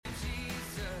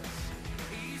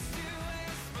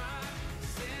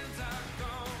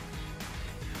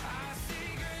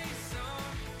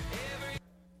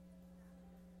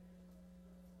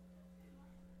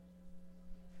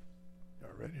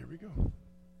ready. Here we go.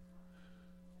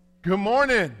 Good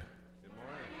morning. Good morning.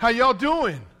 How y'all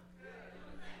doing?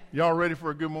 Y'all ready for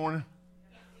a good morning?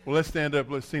 Well, let's stand up.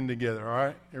 Let's sing together, all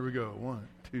right? Here we go. 1,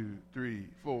 2, 3,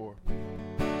 4.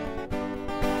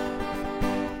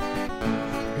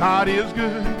 God is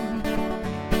good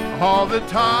all the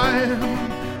time.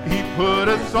 He put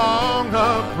a song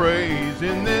of praise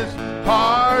in this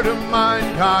heart of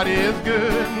mine. God is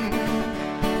good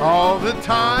all the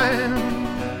time.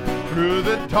 Through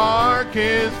the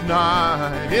darkest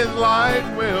night, His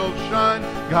light will shine.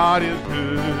 God is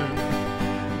good.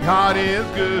 God is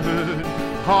good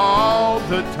all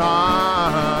the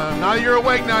time. Now you're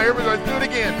awake now. Here we go. Let's do it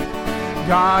again.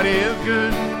 God is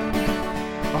good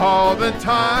all the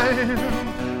time.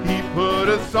 He put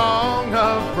a song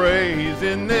of praise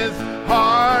in this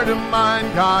heart of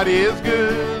mine. God is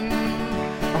good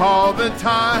all the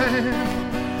time.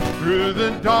 Through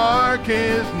the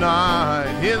darkest night,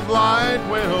 His light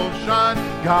will shine.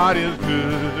 God is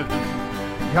good.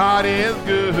 God is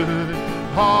good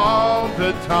all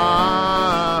the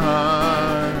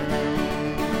time.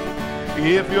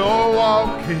 If you're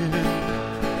walking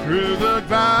through the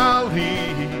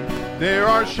valley, there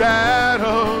are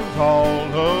shadows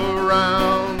all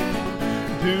around.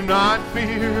 Do not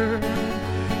fear.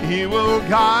 He will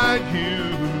guide you.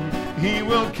 He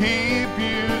will keep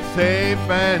you safe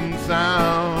and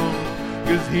sound,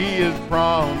 'cause He has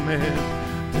promised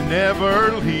to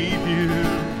never leave you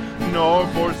nor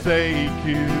forsake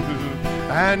you,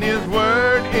 and His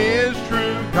word is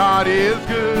true. God is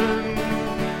good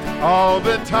all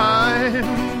the time.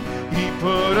 He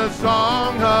put a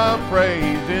song of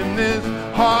praise in this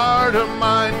heart of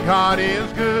mine. God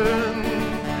is good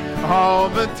all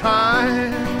the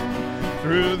time.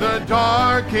 Through the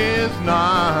darkest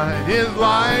night, His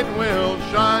light will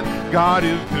shine. God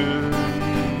is good.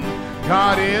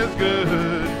 God is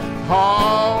good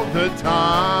all the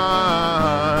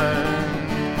time.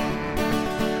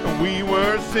 We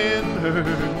were sinners,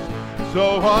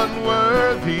 so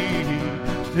unworthy.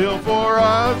 Still for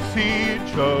us He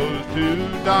chose to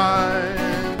die.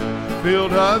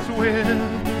 Filled us with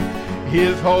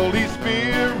His Holy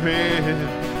Spirit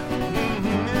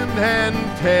and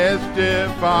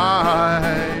testify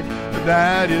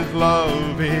that His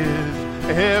love is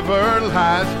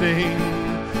everlasting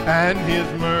and His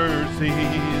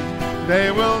mercies, they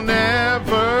will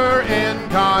never end.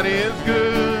 God is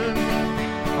good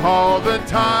all the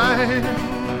time.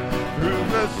 Through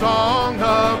the song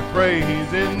of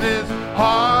praise in this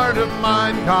heart of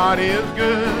mine, God is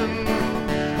good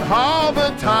all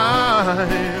the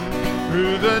time.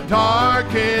 Through the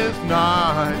darkest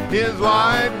night, His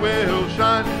light will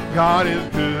shine. God is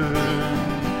good.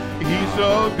 He's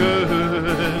so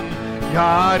good.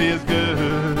 God is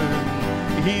good.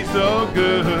 He's so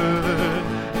good.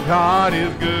 God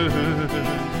is good.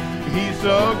 He's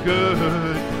so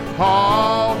good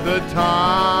all the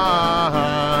time.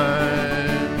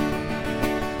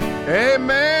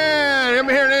 Amen. I'm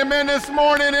hearing amen this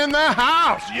morning in the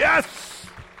house. Yes.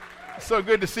 So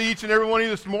good to see each and every one of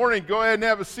you this morning. Go ahead and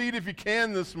have a seat if you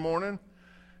can this morning.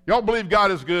 Y'all believe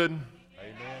God is good?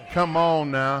 Amen. Come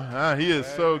on now. He is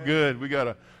so good. We got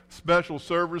a special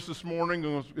service this morning.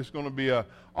 It's going to be an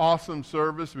awesome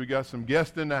service. We got some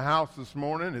guests in the house this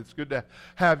morning. It's good to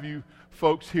have you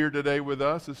folks here today with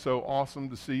us. It's so awesome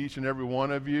to see each and every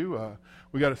one of you.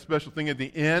 We got a special thing at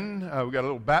the end. We got a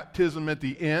little baptism at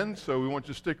the end, so we want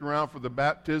you to stick around for the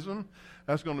baptism.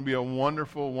 That's going to be a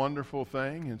wonderful, wonderful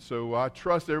thing. And so I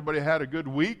trust everybody had a good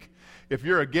week. If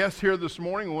you're a guest here this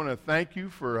morning, I want to thank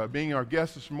you for being our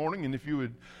guest this morning. And if you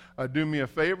would do me a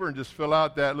favor and just fill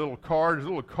out that little card. There's a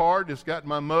little card that's got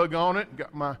my mug on it,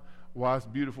 got my wife's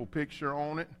beautiful picture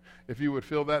on it. If you would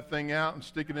fill that thing out and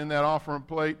stick it in that offering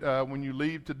plate when you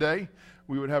leave today,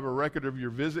 we would have a record of your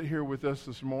visit here with us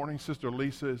this morning. Sister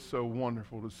Lisa, it's so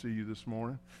wonderful to see you this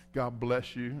morning. God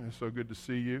bless you. It's so good to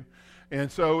see you. And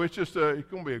so it's just it's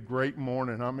going to be a great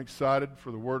morning. I'm excited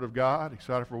for the Word of God,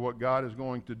 excited for what God is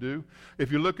going to do.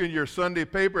 If you look in your Sunday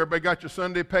paper, everybody got your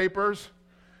Sunday papers?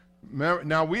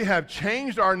 Now, we have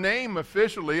changed our name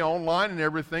officially online and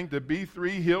everything to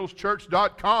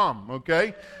b3hillschurch.com,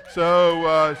 okay?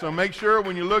 So make sure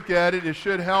when you look at it, it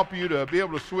should help you to be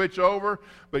able to switch over.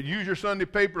 But use your Sunday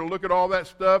paper to look at all that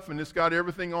stuff, and it's got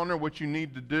everything on there, what you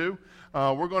need to do.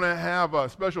 We're going to have a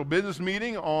special business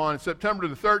meeting on September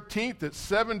the 13th at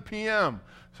 7 p.m.,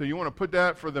 so you want to put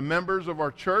that for the members of our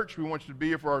church. We want you to be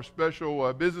here for our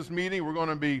special business meeting. We're going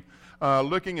to be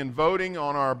looking and voting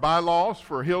on our bylaws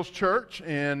for Hills Church,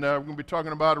 and we're going to be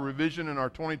talking about a revision in our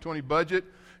 2020 budget,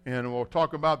 and we'll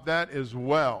talk about that as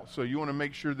well. So you want to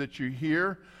make sure that you're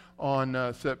here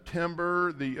on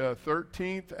September the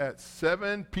 13th at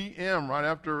 7 p.m. right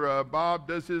after Bob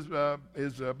does his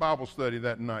Bible study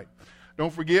that night.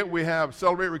 Don't forget, we have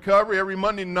Celebrate Recovery every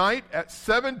Monday night at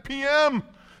 7 p.m.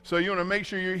 So you want to make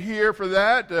sure you're here for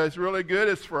that. It's really good.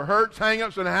 It's for hurts,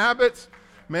 hang-ups, and habits.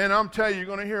 Man, I'm telling you, you're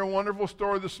going to hear a wonderful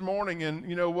story this morning. And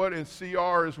you know what? And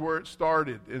CR is where it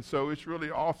started. And so it's really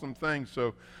an awesome thing.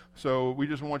 So we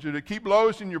just want you to keep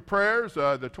Lois in your prayers.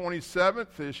 The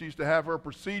 27th, she used to have her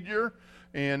procedure.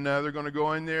 And they're going to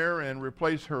go in there and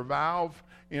replace her valve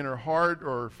in her heart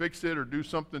or fix it or do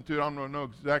something to it. I don't know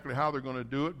exactly how they're going to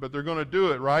do it, but they're going to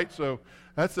do it, right? So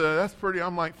that's pretty,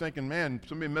 I'm like thinking, man,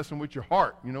 somebody messing with your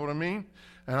heart. You know what I mean?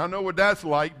 And I know what that's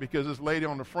like because this lady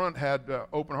on the front had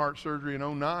open heart surgery in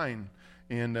 2009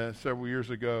 and several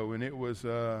years ago, and it was,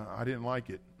 I didn't like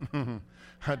it.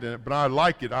 I didn't, but I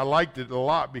liked it. I liked it a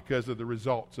lot because of the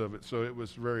results of it, so it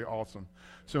was very awesome.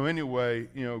 So anyway,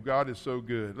 you know, God is so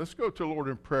good. Let's go to the Lord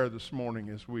in prayer this morning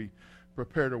as we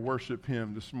prepare to worship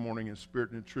Him this morning in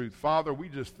spirit and in truth. Father, we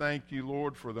just thank you,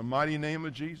 Lord, for the mighty name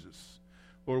of Jesus.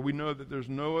 Lord, we know that there's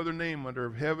no other name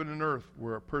under heaven and earth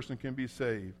where a person can be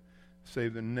saved,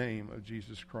 save the name of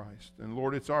Jesus Christ. And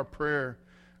Lord, it's our prayer,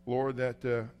 Lord,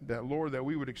 that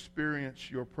we would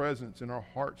experience your presence in our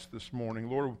hearts this morning.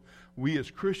 Lord, we as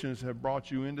Christians have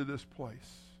brought you into this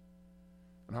place.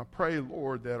 And I pray,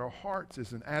 Lord, that our hearts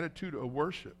is an attitude of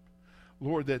worship.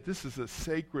 Lord, that this is a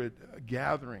sacred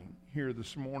gathering here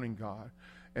this morning, God.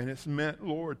 And it's meant,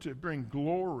 Lord, to bring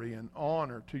glory and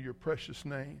honor to your precious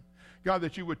name. God,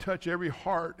 that you would touch every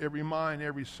heart, every mind,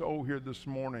 every soul here this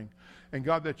morning. And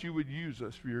God, that you would use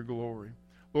us for your glory.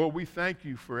 Lord, we thank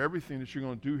you for everything that you're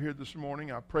going to do here this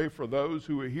morning. I pray for those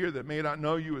who are here that may not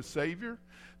know you as Savior,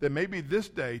 that maybe this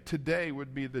day, today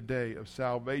would be the day of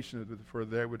salvation, for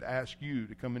they would ask you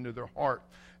to come into their heart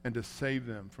and to save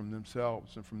them from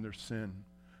themselves and from their sin.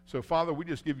 So, Father, we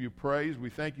just give you praise. We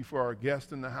thank you for our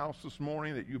guests in the house this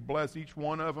morning, that you bless each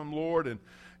one of them, Lord,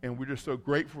 and we're just so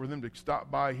grateful for them to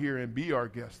stop by here and be our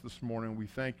guests this morning. We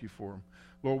thank you for them.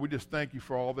 Lord, we just thank you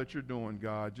for all that you're doing,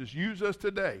 God. Just use us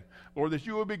today, Lord, that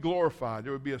you will be glorified.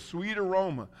 There would be a sweet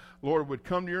aroma, Lord, would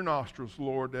come to your nostrils,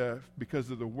 Lord, because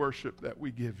of the worship that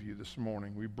we give you this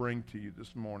morning, we bring to you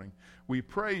this morning. We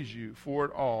praise you for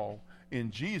it all in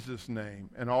Jesus'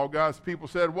 name. And all God's people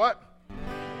said what?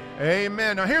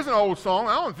 Amen. Now, here's an old song.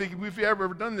 I don't think we've ever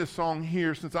done this song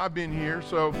here since I've been here,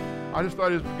 so I just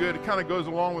thought it was good. It kind of goes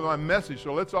along with my message,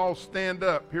 so let's all stand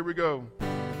up. Here we go.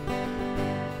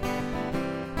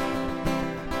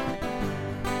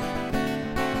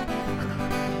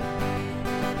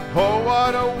 Oh,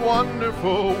 what a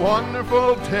wonderful,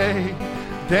 wonderful day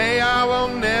I will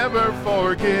never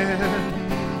forget.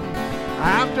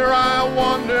 After I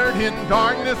wandered in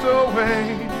darkness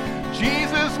away,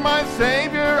 Jesus, my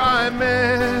Savior, I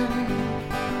met.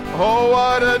 Oh,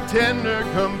 what a tender,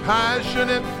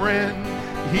 compassionate friend.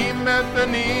 He met the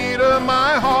need of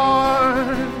my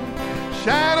heart.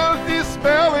 Shadows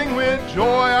dispelling with joy,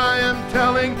 I am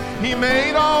telling, He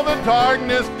made all the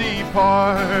darkness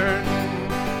depart.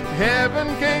 Heaven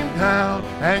came down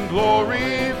and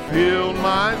glory filled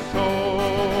my soul.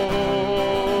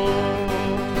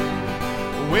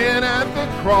 When at the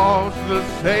cross the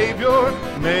Savior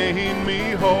made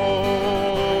me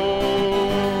whole.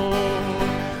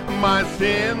 My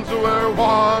sins were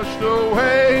washed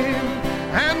away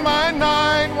and my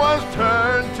night was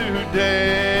turned to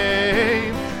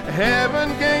day.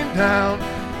 Heaven came down,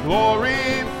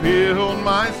 glory filled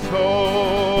my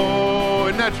soul.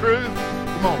 Isn't that truth?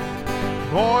 Come on.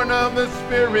 Born of the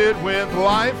Spirit with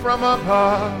life from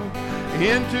above,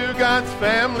 into God's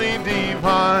family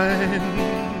divine.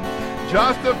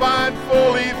 Justified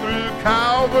fully through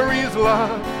Calvary's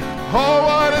love. Oh,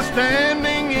 what a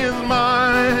standing is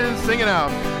mine. Sing it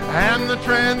out. And the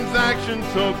transaction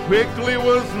so quickly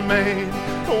was made,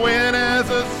 when as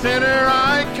a sinner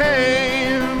I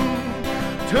came.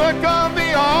 Took on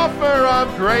the offer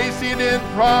of grace He did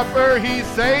proper. He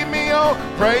saved me, oh,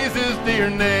 praise His dear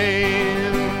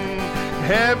name.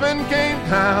 Heaven came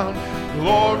down,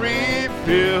 glory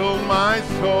filled my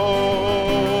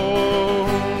soul.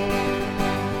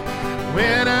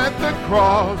 When at the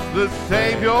cross the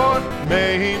Savior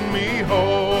made me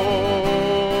whole.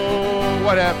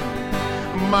 What happened?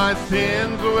 My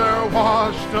sins were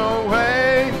washed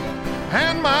away,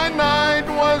 and my night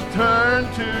was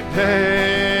turned to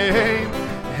day.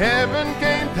 Heaven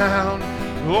came down,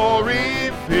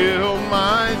 glory filled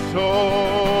my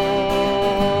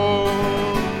soul.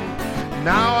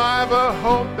 Now I've a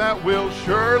hope that will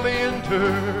surely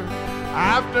endure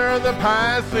after the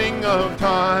passing of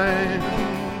time.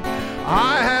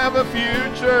 I have a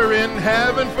future in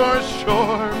heaven for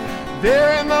sure,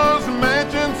 there in those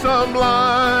mansions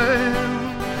sublime.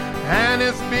 And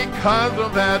it's because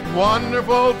of that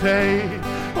wonderful day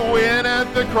when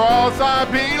at the cross I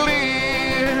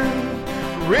believe,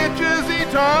 riches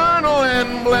eternal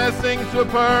and blessings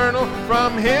supernal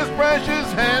from his precious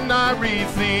hand I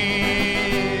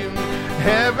received.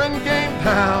 Heaven came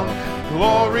down,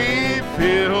 glory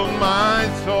filled my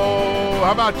soul.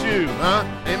 How about you, huh?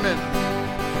 Amen.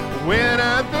 When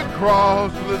at the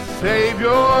cross the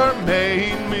Savior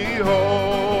made me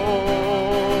whole,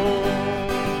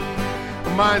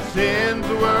 my sins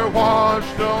were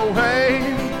washed away,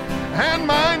 and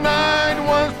my night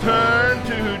was turned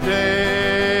to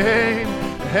day.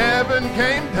 Heaven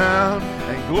came down,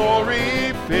 and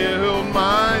glory filled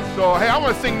my soul. Hey, I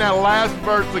want to sing that last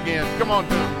verse again. Come on,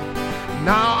 dude.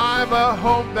 Now I've a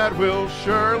hope that will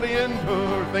surely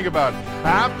endure. Think about it.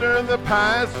 After the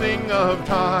passing of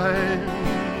time,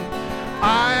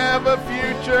 I have a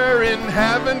future in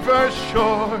heaven for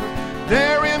sure,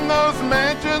 there in those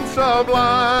mansions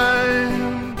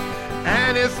sublime.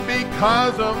 And it's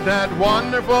because of that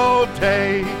wonderful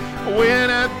day when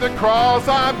at the cross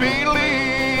I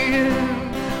believe,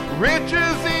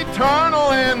 riches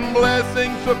eternal and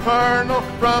blessings supernal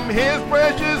from his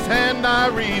precious hand I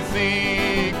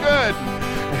receive. Good.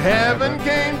 Heaven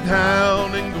came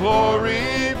down and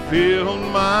glory filled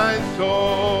my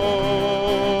soul.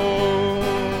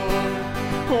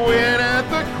 When at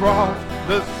the cross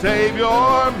the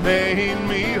Savior made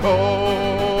me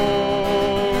whole,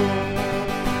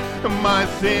 my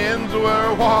sins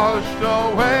were washed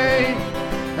away,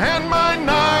 and my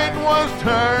night was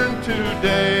turned to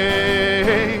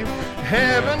day.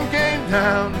 Heaven came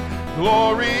down,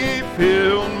 glory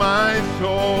filled my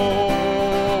soul.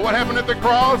 What happened at the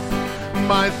cross?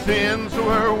 My sins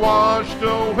were washed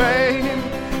away,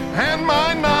 and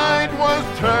my night was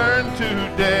turned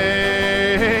to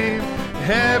day.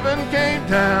 Heaven came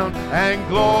down, and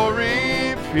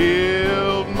glory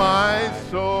filled my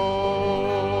soul.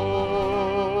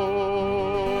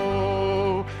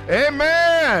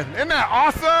 Amen. Isn't that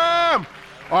awesome?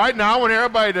 All right, now I want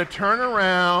everybody to turn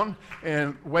around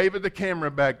and wave at the camera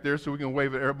back there so we can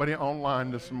wave at everybody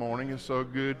online this morning. It's so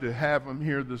good to have them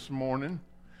here this morning.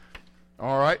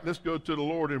 All right, let's go to the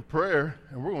Lord in prayer,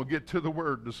 and we're going to get to the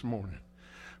Word this morning.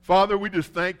 Father, we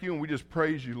just thank you and we just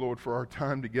praise you, Lord, for our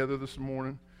time together this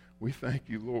morning. We thank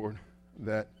you, Lord,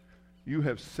 that you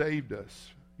have saved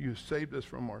us. You have saved us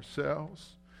from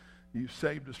ourselves. You've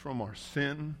saved us from our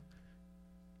sin.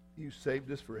 You saved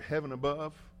us for heaven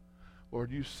above. Lord,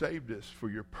 you saved us for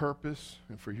your purpose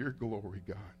and for your glory,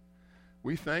 God.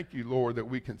 We thank you, Lord, that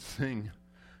we can sing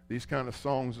these kind of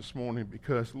songs this morning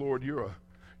because, Lord, you're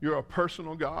a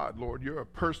personal God, Lord. You're a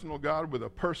personal God with a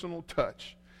personal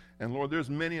touch. And, Lord, there's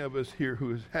many of us here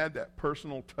who has had that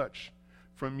personal touch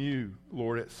from you,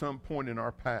 Lord, at some point in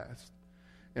our past.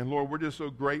 And, Lord, we're just so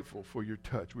grateful for your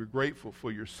touch. We're grateful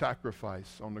for your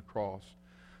sacrifice on the cross.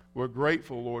 We're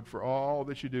grateful, Lord, for all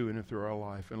that you do in and through our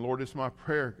life. And, Lord, it's my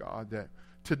prayer, God, that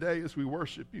today as we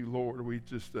worship you, Lord, we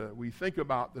think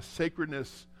about the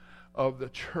sacredness of the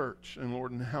church, and,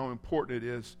 Lord, and how important it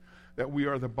is that we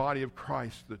are the body of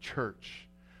Christ, the church.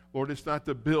 Lord, it's not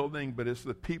the building, but it's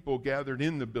the people gathered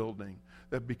in the building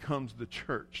that becomes the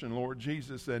church. And, Lord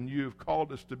Jesus, and you have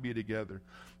called us to be together.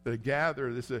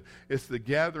 It's the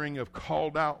gathering of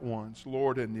called out ones,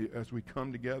 Lord, and as we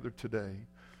come together today.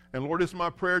 And, Lord, it's my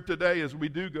prayer today as we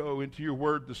do go into your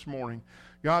word this morning,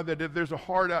 God, that if there's a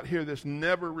heart out here that's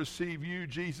never received you,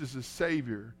 Jesus, as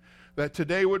Savior, that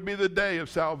today would be the day of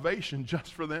salvation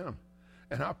just for them.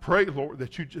 And I pray, Lord,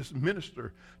 that you just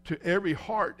minister to every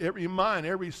heart, every mind,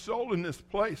 every soul in this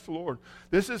place, Lord.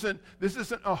 This isn't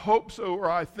a hope so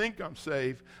or I think I'm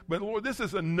saved, but, Lord, this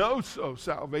is a know-so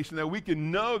salvation, that we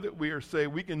can know that we are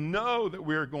saved. We can know that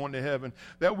we are going to heaven,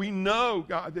 that we know,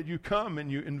 God, that you come and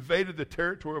you invaded the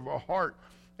territory of our heart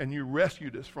and you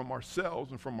rescued us from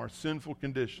ourselves and from our sinful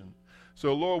condition.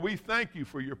 So, Lord, we thank you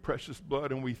for your precious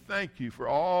blood, and we thank you for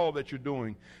all that you're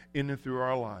doing in and through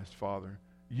our lives, Father.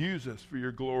 Use us for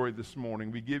your glory this morning.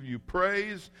 We give you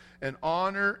praise and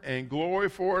honor and glory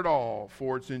for it all.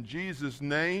 For it's in Jesus'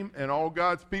 name, and all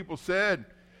God's people said,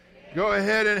 amen. Go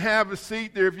ahead and have a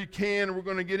seat there if you can. We're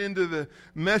going to get into the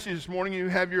message this morning. You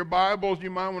have your Bibles. You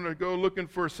might want to go looking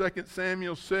for 2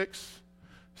 Samuel 6.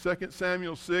 2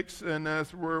 Samuel 6, and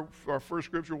that's where our first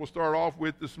scripture we'll start off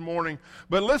with this morning.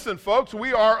 But listen, folks,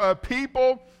 we are a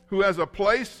people who has a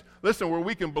place, listen, where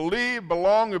we can believe,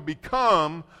 belong, and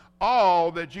become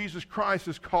all that Jesus Christ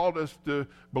has called us to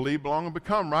believe, belong, and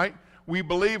become, right? We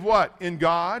believe what? In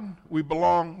God. We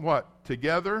belong what?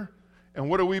 Together And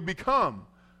what do we become?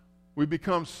 We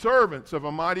become servants of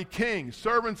a mighty king,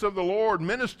 servants of the Lord,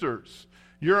 ministers.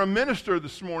 You're a minister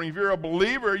this morning. If you're a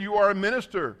believer, you are a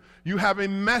minister. You have a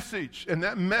message, and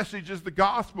that message is the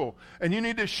gospel. And you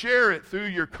need to share it through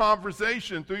your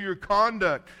conversation, through your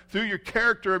conduct, through your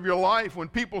character of your life. When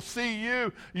people see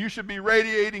you, you should be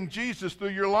radiating Jesus through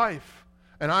your life.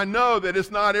 And I know that it's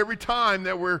not every time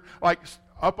that we're like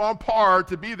up on par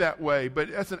to be that way,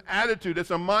 but that's an attitude, that's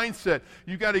a mindset.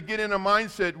 You got to get in a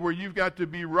mindset where you've got to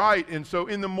be right. And so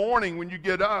in the morning when you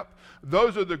get up,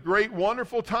 those are the great,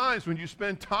 wonderful times when you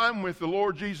spend time with the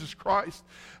Lord Jesus Christ.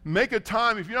 Make a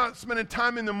time. If you're not spending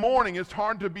time in the morning, it's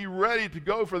hard to be ready to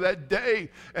go for that day,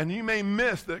 and you may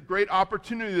miss that great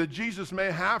opportunity that Jesus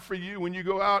may have for you when you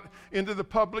go out into the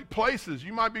public places.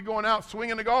 You might be going out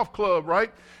swinging a golf club,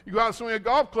 right? You go out swinging a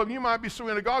golf club, you might be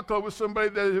swinging a golf club with somebody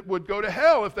that would go to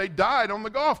hell if they died on the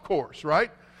golf course,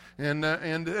 right? And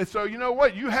so you know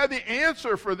what? You have the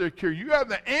answer for their cure. You have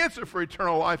the answer for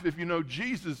eternal life if you know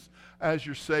Jesus as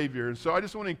your Savior. And so I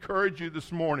just want to encourage you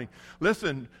this morning.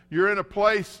 Listen, you're in a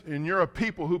place and you're a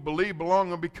people who believe,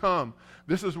 belong, and become.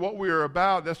 This is what we are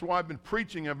about. That's why I've been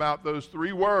preaching about those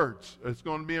three words. It's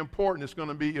going to be important. It's going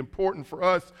to be important for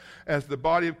us as the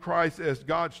body of Christ, as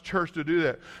God's church to do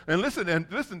that. And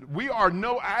listen, we are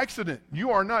no accident. You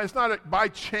are not. It's not by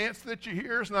chance that you're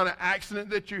here. It's not an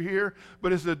accident that you're here,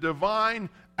 but it's a divine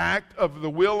act of the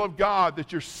will of God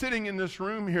that you're sitting in this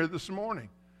room here this morning.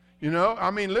 You know, I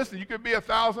mean, listen, you could be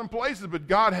 1,000 places, but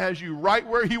God has you right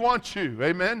where He wants you.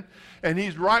 Amen? And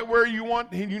He's right where you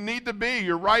need to be.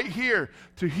 You're right here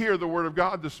to hear the Word of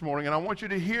God this morning. And I want you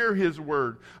to hear His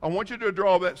Word. I want you to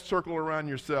draw that circle around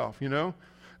yourself, you know.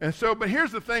 And so, but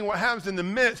here's the thing, what happens in the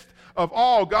midst of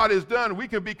all God has done, we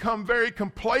can become very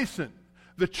complacent.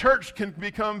 The church can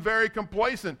become very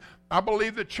complacent. I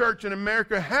believe the church in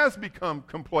America has become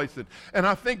complacent. And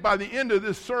I think by the end of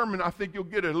this sermon, I think you'll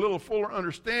get a little fuller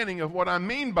understanding of what I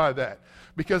mean by that.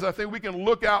 Because I think we can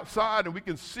look outside and we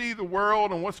can see the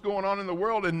world and what's going on in the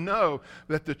world and know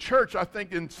that the church, I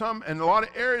think in a lot of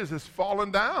areas has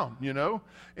fallen down, you know.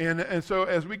 And so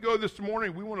as we go this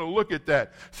morning, we want to look at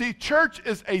that. See, church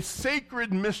is a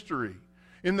sacred mystery.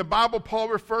 In the Bible, Paul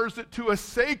refers it to a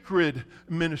sacred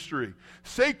ministry.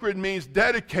 Sacred means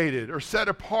dedicated or set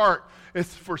apart.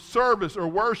 It's for service or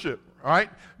worship, right?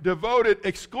 Devoted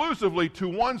exclusively to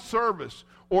one service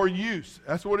or use.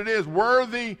 That's what it is.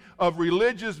 Worthy of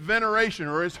religious veneration,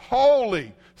 or is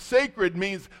holy. Sacred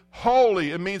means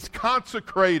holy. It means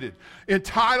consecrated.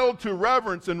 Entitled to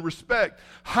reverence and respect.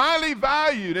 Highly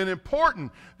valued and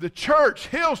important. The church,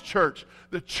 Hills Church,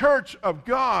 the church of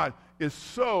God, is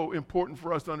so important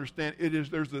for us to understand.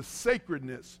 There's a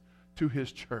sacredness to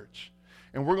His church.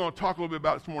 And we're going to talk a little bit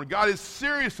about it this morning. God is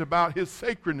serious about His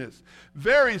sacredness.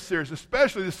 Very serious,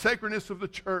 especially the sacredness of the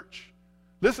church.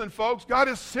 Listen, folks, God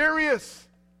is serious.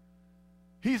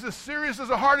 He's as serious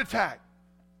as a heart attack.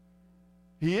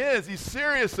 He is. He's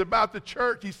serious about the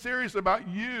church. He's serious about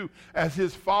you as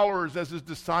His followers, as His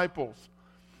disciples.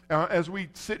 As we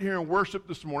sit here and worship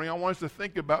this morning, I want us to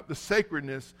think about the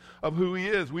sacredness of who He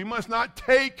is. We must not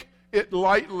take it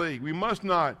lightly. We must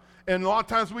not. And a lot of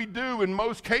times we do. In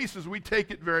most cases, we take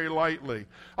it very lightly.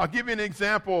 I'll give you an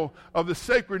example of the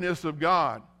sacredness of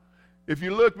God. If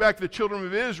you look back to the children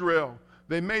of Israel,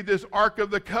 they made this Ark of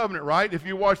the Covenant, right? If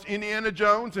you watched Indiana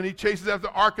Jones and he chases after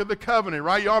the Ark of the Covenant,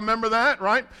 right? Y'all remember that,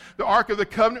 right? The Ark of the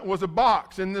Covenant was a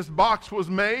box, and this box was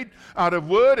made out of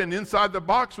wood, and inside the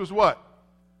box was what?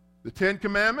 The Ten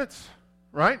Commandments,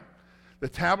 right? The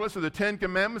tablets of the Ten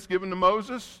Commandments given to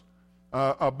Moses.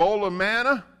 A bowl of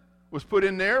manna was put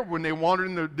in there when they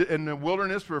wandered in the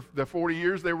wilderness for the 40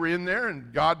 years they were in there,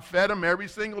 and God fed them every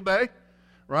single day,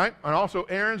 right? And also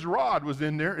Aaron's rod was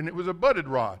in there, and it was a budded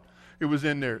rod. It was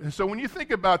in there. And so when you think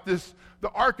about this,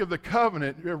 the Ark of the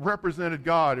Covenant, it represented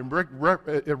God, and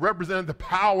it represented the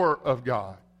power of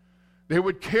God. They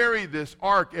would carry this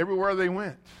Ark everywhere they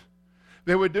went.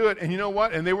 They would do it, and you know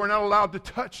what? And they were not allowed to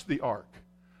touch the ark.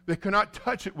 They could not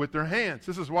touch it with their hands.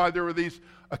 This is why there were these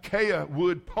acacia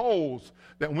wood poles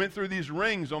that went through these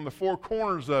rings on the four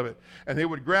corners of it. And they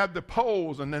would grab the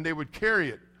poles, and then they would carry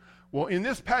it. Well, in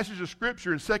this passage of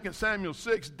Scripture in 2 Samuel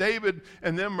 6, David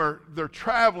and them they're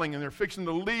traveling, and they're fixing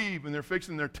to leave, and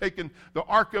they're taking the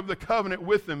Ark of the Covenant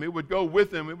with them. It would go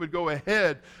with them. It would go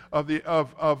ahead of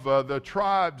the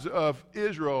tribes of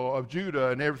Israel, of Judah,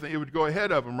 and everything. It would go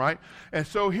ahead of them, right? And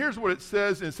so here's what it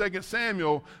says in 2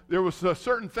 Samuel. There was a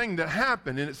certain thing that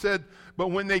happened, and it said,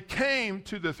 but when they came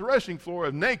to the threshing floor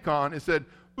of Nacon, it said,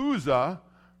 Uzzah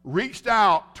reached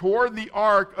out toward the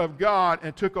Ark of God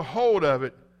and took a hold of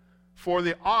it, for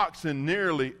the oxen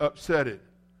nearly upset it.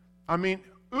 I mean,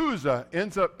 Uzzah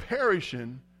ends up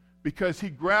perishing because he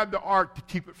grabbed the ark to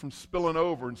keep it from spilling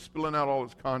over and spilling out all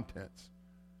its contents.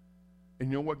 And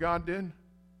you know what God did?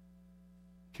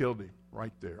 Killed him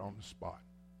right there on the spot.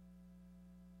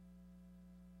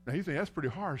 Now you think that's pretty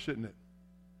harsh, isn't it?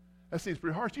 That seems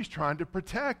pretty harsh. He's trying to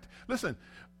protect. Listen,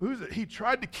 he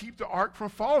tried to keep the ark from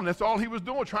falling. That's all he was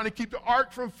doing, trying to keep the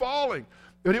ark from falling.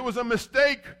 But it was a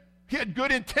mistake. He had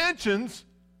good intentions,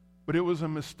 but it was a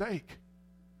mistake.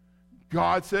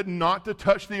 God said not to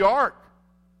touch the ark.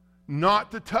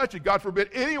 Not to touch it. God forbid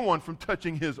anyone from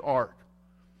touching his ark.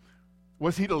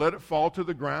 Was he to let it fall to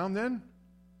the ground then?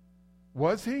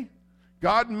 Was he?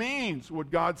 God means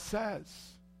what God says.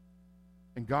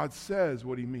 And God says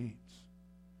what he means.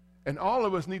 And all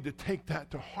of us need to take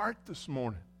that to heart this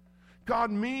morning.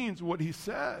 God means what he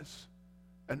says.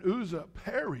 And Uzzah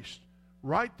perished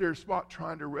right there spot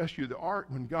trying to rescue the ark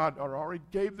when God already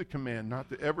gave the command not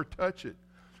to ever touch it.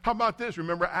 How about this?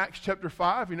 Remember Acts chapter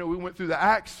 5? You know, we went through the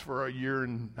Acts for a year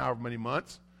and however many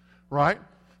months, right?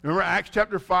 Remember Acts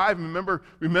chapter 5?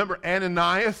 Remember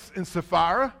Ananias and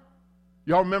Sapphira?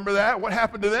 Y'all remember that? What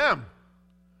happened to them?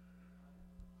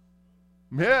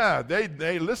 Yeah,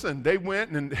 they listened. They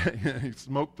went and he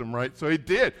smoked them, right? So he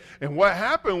did. And what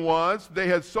happened was they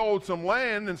had sold some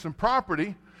land and some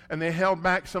property, and they held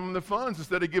back some of the funds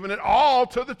instead of giving it all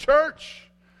to the church.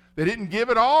 They didn't give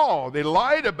it all. They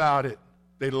lied about it.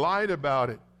 They lied about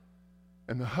it.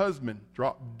 And the husband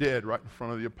dropped dead right in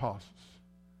front of the apostles.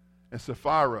 And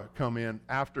Sapphira come in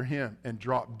after him and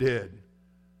dropped dead.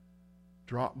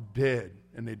 Dropped dead.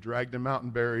 And they dragged him out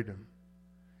and buried him.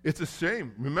 It's a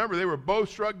shame. Remember, they were both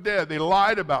struck dead. They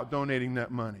lied about donating that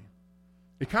money.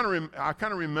 I kind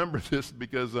of remember this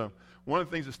because one of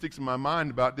the things that sticks in my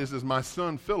mind about this is my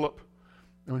son Philip,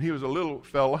 when he was a little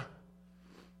fella,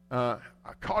 I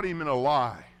caught him in a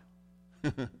lie.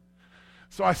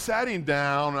 So I sat him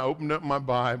down, I opened up my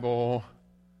Bible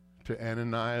to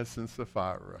Ananias and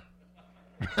Sapphira.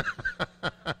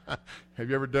 Have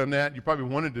you ever done that? You probably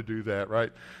wanted to do that,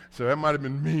 right? So that might have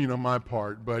been mean on my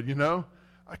part, but you know,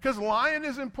 because lying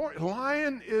is important.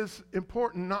 Lying is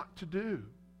important not to do.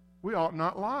 We ought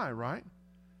not lie, right?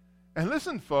 And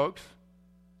listen, folks,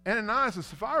 Ananias and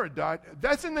Sapphira died.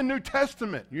 That's in the New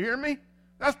Testament. You hear me?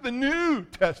 That's the New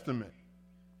Testament.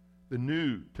 The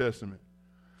New Testament.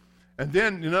 And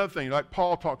then another thing, like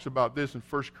Paul talks about this in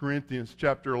 1 Corinthians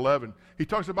chapter 11. He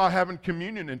talks about having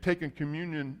communion and taking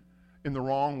communion in the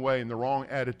wrong way, in the wrong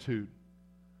attitude.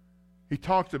 He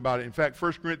talks about it. In fact,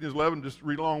 1 Corinthians 11, just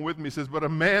read along with me, says, "But a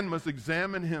man must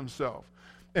examine himself.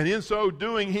 And in so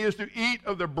doing, he is to eat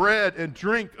of the bread and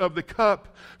drink of the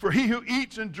cup. For he who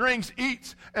eats and drinks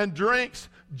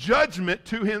judgment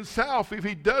to himself if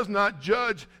he does not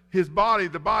judge his body,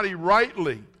 the body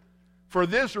rightly. For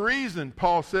this reason,"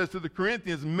 Paul says to the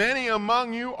Corinthians, "many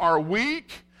among you are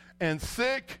weak and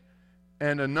sick,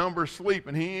 and a number sleep."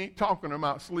 And he ain't talking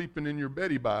about sleeping in your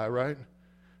beddy by, right?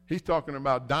 He's talking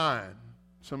about dying.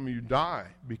 Some of you die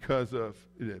because of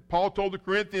it. Paul told the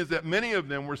Corinthians that many of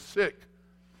them were sick,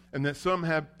 and that some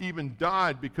have even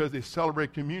died because they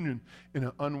celebrate communion in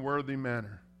an unworthy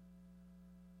manner.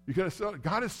 You got to celebrate.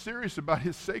 God is serious about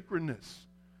his sacredness.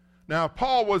 Now,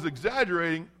 Paul was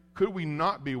exaggerating. Could we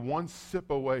not be one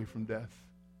sip away from death?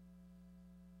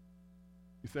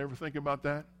 You ever think about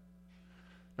that?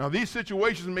 Now, these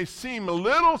situations may seem a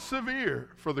little severe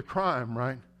for the crime,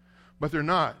 right? But they're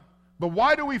not. But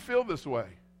why do we feel this way?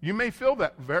 You may feel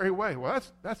that very way. Well,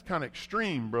 that's kind of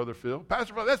extreme, Brother Phil.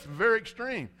 Pastor Phil, that's very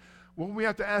extreme. Well, we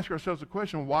have to ask ourselves the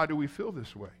question, why do we feel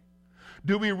this way?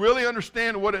 Do we really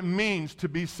understand what it means to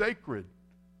be sacred?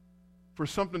 For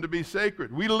something to be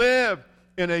sacred. We live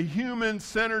in a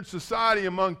human-centered society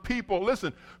among people,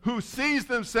 listen, who sees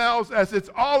themselves as it's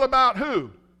all about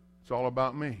who? It's all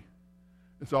about me.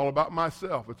 It's all about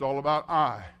myself. It's all about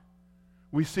I.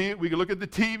 We see it. We can look at the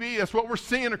TV. That's what we're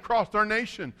seeing across our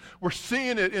nation. We're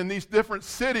seeing it in these different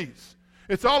cities.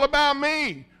 It's all about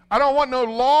me. I don't want no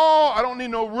law. I don't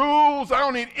need no rules. I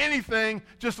don't need anything.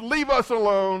 Just leave us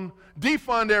alone.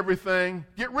 Defund everything.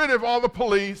 Get rid of all the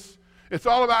police. It's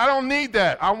all about, I don't need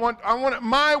that. I want it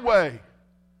my way.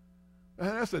 And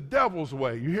that's the devil's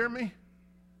way. You hear me?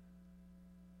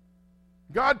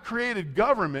 God created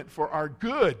government for our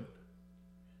good.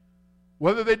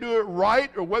 Whether they do it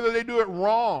right or whether they do it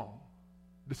wrong.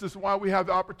 This is why we have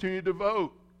the opportunity to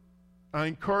vote. I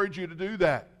encourage you to do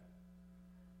that.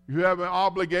 You have an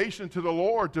obligation to the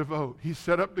Lord to vote. He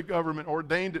set up the government,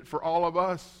 ordained it for all of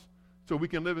us so we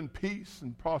can live in peace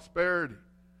and prosperity.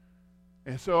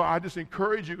 And so I just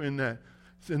encourage you in that.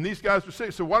 And these guys were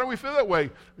sick. So why do we feel that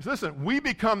way? Listen, we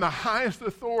become the highest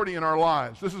authority in our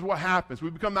lives. This is what happens.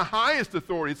 We become the highest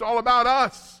authority. It's all about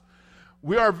us.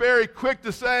 We are very quick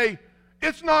to say,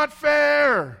 it's not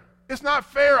fair. It's not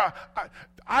fair.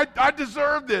 I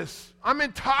deserve this. I'm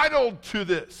entitled to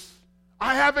this.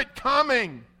 I have it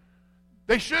coming.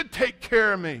 They should take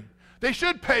care of me. They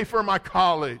should pay for my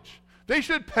college. They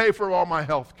should pay for all my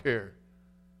health care.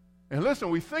 And listen,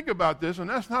 we think about this, and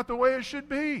that's not the way it should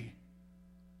be.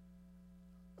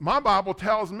 My Bible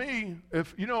tells me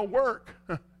if you don't work,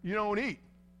 you don't eat.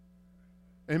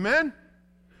 Amen?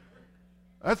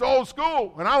 That's old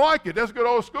school, and I like it. That's good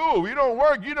old school. If you don't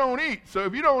work, you don't eat. So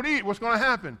if you don't eat, what's going to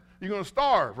happen? You're going to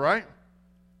starve, right?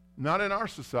 Not in our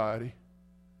society.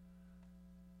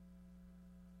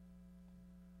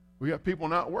 We got people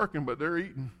not working, but they're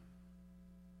eating.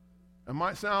 It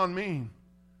might sound mean,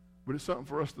 but it's something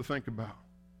for us to think about.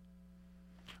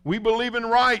 We believe in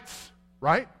rights,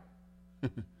 right?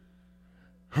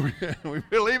 We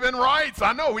believe in rights.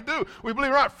 I know we do. We believe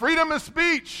in rights. Freedom of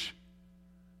speech,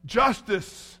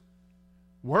 justice,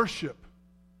 worship.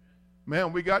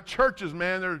 Man, we got churches,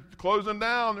 man, they're closing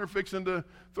down. They're fixing to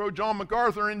throw John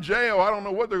MacArthur in jail. I don't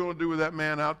know what they're going to do with that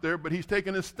man out there, but he's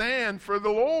taking a stand for the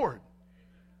Lord.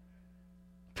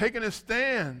 Taking a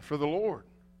stand for the Lord.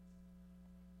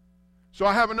 So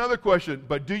I have another question,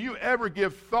 but do you ever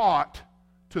give thought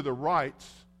to the rights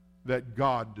that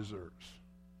God deserves?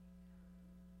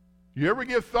 You ever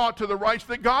give thought to the rights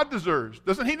that God deserves?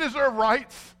 Doesn't he deserve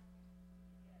rights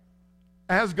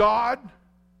as God?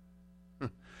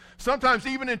 Sometimes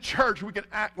even in church we can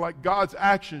act like God's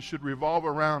actions should revolve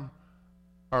around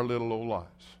our little old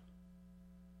lives.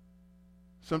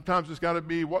 Sometimes it's got to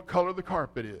be what color the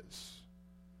carpet is,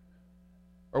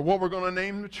 or what we're going to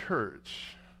name the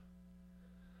church,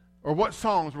 or what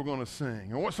songs we're going to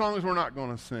sing, or what songs we're not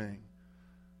going to sing,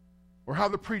 or how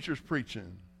the preacher's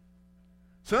preaching.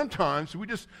 Sometimes we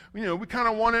just, we kind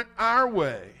of want it our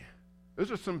way.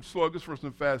 Those are some slogans for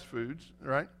some fast foods,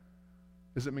 right?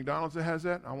 Is it McDonald's that has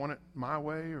that? I want it my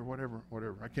way or whatever.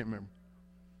 I can't remember.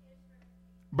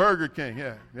 Burger King,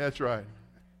 yeah, that's right.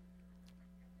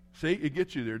 See, it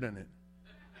gets you there, doesn't it?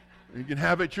 You can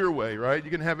have it your way, right? You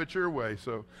can have it your way.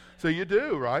 So you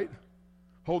do, right?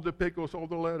 Hold the pickles, hold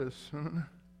the lettuce.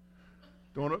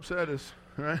 Don't upset us,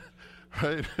 right?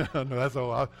 Right? I know that's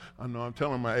all. I know I'm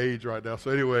telling my age right now.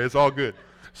 So anyway, it's all good.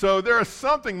 So there is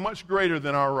something much greater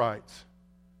than our rights.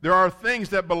 There are things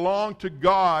that belong to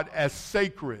God as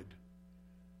sacred.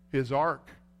 His ark.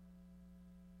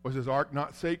 Was his ark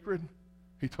not sacred?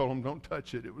 He told them, don't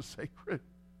touch it. It was sacred.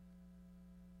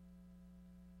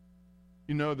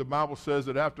 You know, the Bible says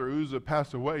that after Uzzah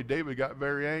passed away, David got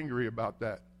very angry about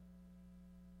that.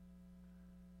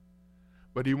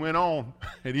 But he went on,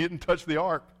 and he didn't touch the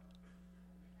ark.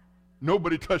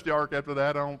 Nobody touched the ark after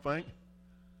that, I don't think.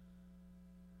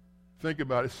 Think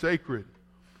about it. It's sacred.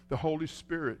 The Holy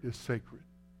Spirit is sacred.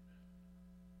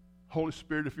 Holy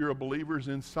Spirit, if you're a believer, is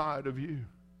inside of you.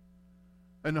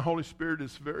 And the Holy Spirit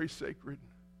is very sacred.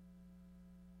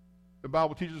 The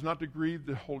Bible teaches us not to grieve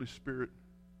the Holy Spirit.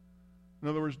 In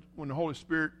other words, when the Holy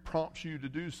Spirit prompts you to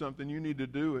do something, you need to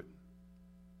do it.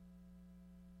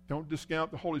 Don't discount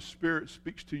the Holy Spirit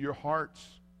speaks to your hearts.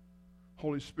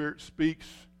 Holy Spirit speaks.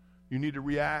 You need to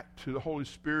react to the Holy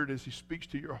Spirit as he speaks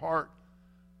to your heart.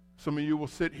 Some of you will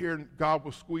sit here and God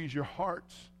will squeeze your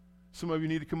hearts. Some of you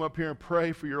need to come up here and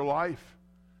pray for your life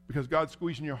because God's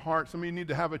squeezing your heart. Some of you need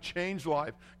to have a changed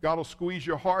life. God will squeeze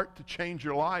your heart to change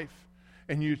your life.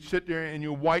 And you sit there and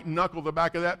you white knuckle the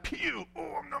back of that pew.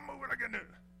 Oh, I'm not moving. I can do it.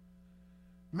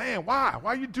 Man, why?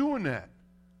 Why are you doing that?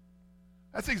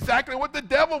 That's exactly what the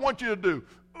devil wants you to do.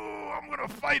 Oh, I'm going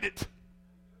to fight it.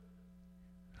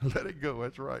 Let it go.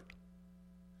 That's right.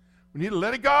 We need to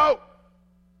let it go.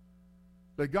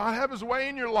 Let God have his way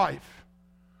in your life.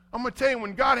 I'm going to tell you,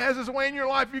 when God has his way in your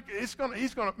life, he's going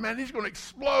to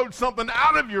explode something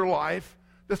out of your life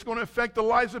that's going to affect the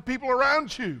lives of people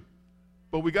around you.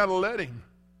 But we got to let him.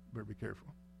 Better be careful.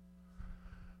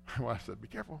 Well, I said, be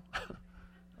careful.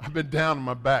 I've been down on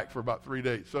my back for about 3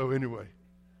 days. So anyway,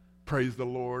 praise the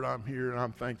Lord. I'm here and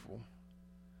I'm thankful.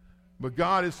 But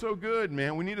God is so good,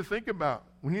 man. We need to think about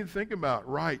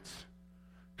rights.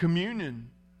 Communion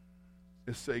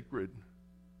is sacred.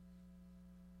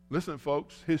 Listen,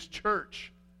 folks, his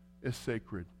church is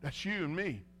sacred. That's you and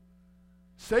me.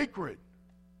 Sacred.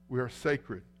 We are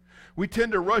sacred. We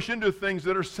tend to rush into things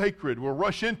that are sacred. We'll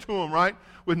rush into them, right,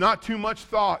 with not too much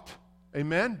thought.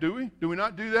 Amen? Do we? Do we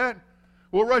not do that?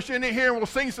 We'll rush into here and we'll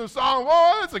sing some song.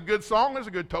 Oh, that's a good song. That's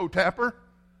a good toe tapper.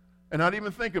 And not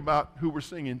even think about who we're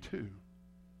singing to.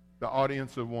 The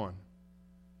audience of one.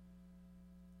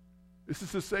 This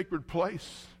is a sacred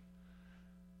place.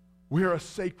 We are a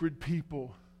sacred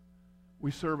people.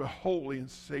 We serve a holy and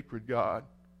sacred God,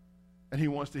 and He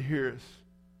wants to hear us.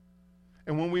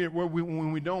 And when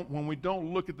we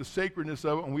don't look at the sacredness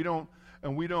of it, and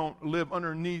we don't live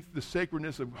underneath the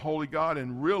sacredness of holy God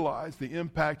and realize the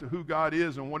impact of who God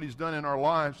is and what He's done in our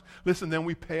lives, listen, then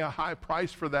we pay a high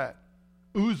price for that.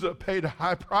 Uzzah paid a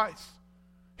high price.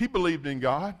 He believed in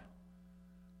God,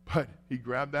 but he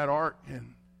grabbed that ark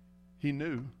and he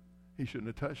knew he shouldn't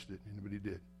have touched it, but he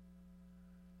did.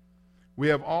 We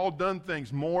have all done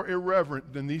things more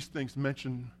irreverent than these things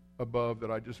mentioned above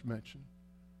that I just mentioned.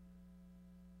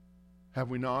 Have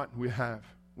we not? We have.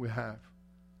 We have.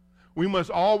 We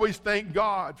must always thank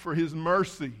God for His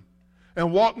mercy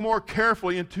and walk more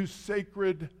carefully into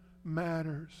sacred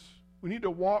matters. We need to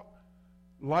walk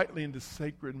lightly into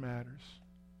sacred matters,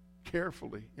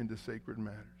 carefully into sacred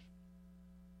matters.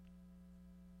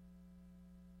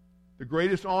 The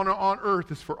greatest honor on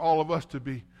earth is for all of us to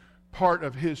be part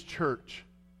of His church.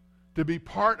 To be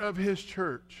part of His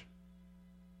church.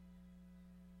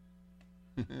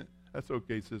 That's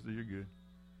okay, sister. You're good.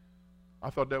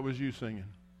 I thought that was you singing.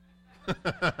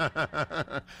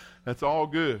 That's all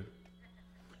good.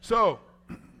 So,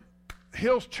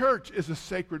 Hills Church is a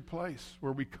sacred place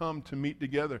where we come to meet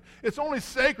together. It's only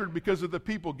sacred because of the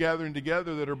people gathering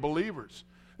together that are believers.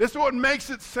 This is what makes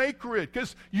it sacred,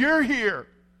 because you're here.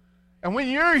 And when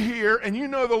you're here and you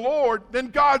know the Lord,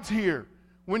 then God's here.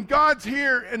 When God's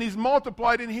here and He's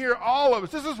multiplied in here, all of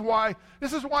us. This is why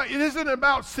it isn't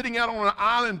about sitting out on an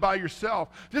island by yourself.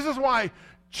 This is why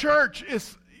church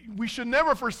is, we should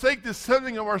never forsake this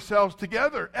setting of ourselves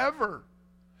together, ever.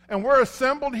 And we're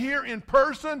assembled here in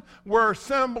person. We're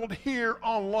assembled here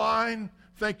online.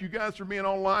 Thank you guys for being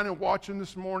online and watching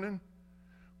this morning.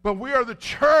 But we are the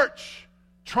church,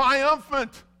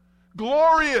 triumphant,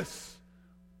 glorious.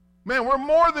 Man, we're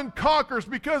more than conquerors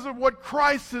because of what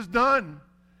Christ has done.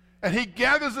 And He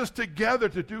gathers us together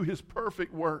to do His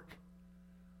perfect work.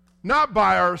 Not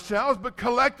by ourselves, but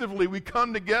collectively we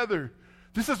come together.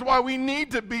 This is why we need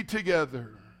to be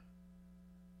together.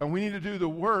 And we need to do the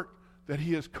work that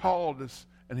He has called us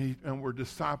and we're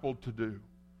discipled to do.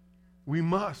 We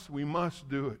must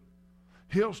do it.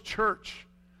 Hills Church,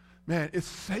 man, it's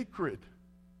sacred.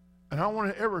 And I don't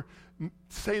want to ever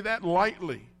say that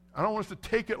lightly. I don't want us to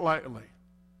take it lightly.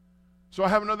 So I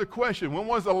have another question. When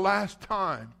was the last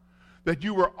time that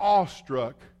you were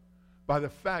awestruck by the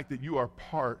fact that you are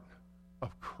part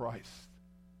of Christ's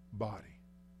body?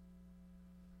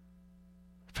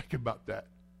 Think about that.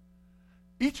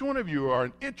 Each one of you are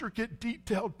an intricate,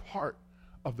 detailed part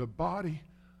of the body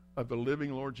of the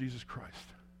living Lord Jesus Christ.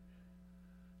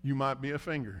 You might be a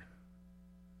finger.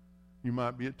 You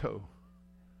might be a toe.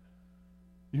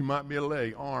 You might be a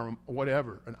leg, arm,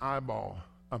 whatever, an eyeball,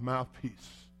 a mouthpiece.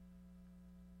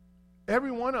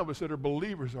 Every one of us that are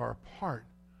believers are a part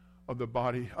of the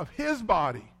body, of His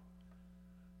body.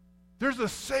 There's a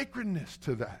sacredness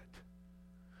to that.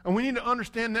 And we need to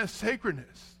understand that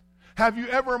sacredness. Have you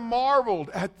ever marveled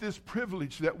at this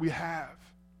privilege that we have?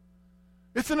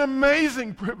 It's an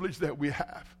amazing privilege that we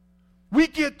have. We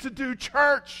get to do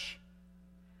church.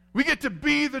 We get to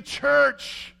be the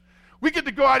church. We get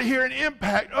to go out here and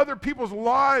impact other people's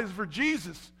lives for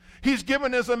Jesus. He's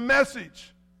given us a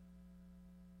message.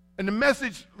 And the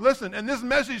message, listen, and this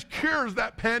message cures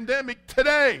that pandemic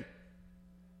today.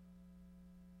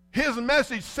 His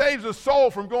message saves a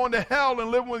soul from going to hell and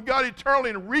living with God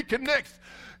eternally and reconnects.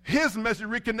 His message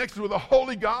reconnects us with a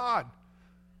holy God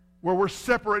where we're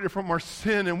separated from our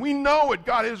sin. And we know it.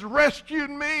 God has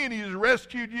rescued me and He has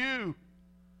rescued you.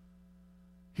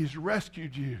 He's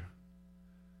rescued you.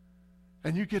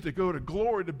 And you get to go to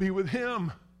glory to be with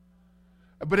Him.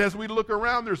 But as we look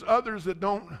around, there's others that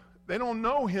don't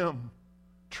know Him.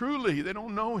 Truly, they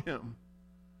don't know Him.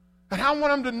 And I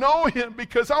want them to know Him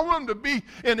because I want them to be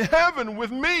in heaven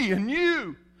with me and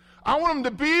you. I want them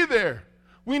to be there.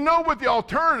 We know what the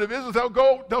alternative is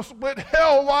they'll split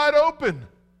hell wide open.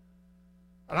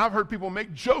 And I've heard people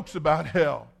make jokes about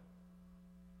hell.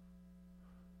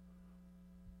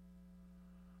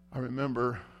 I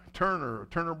remember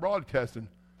Turner Broadcasting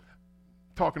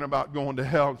talking about going to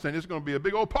hell and saying it's going to be a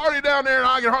big old party down there and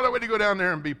I can hardly wait to go down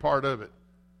there and be part of it.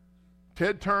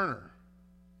 Ted Turner.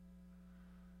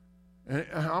 And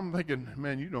I'm thinking,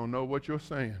 man, you don't know what you're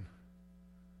saying,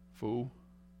 fool.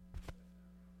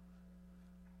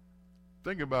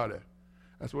 Think about it.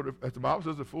 That's what the Bible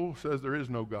says. The fool says there is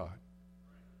no God.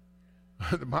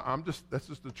 That's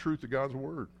just the truth of God's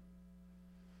word.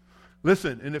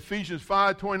 Listen, in Ephesians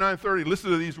 5:29-30,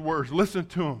 listen to these words. Listen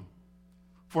to them.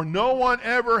 For no one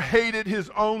ever hated his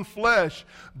own flesh,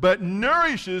 but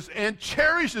nourishes and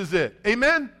cherishes it.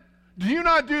 Amen? Do you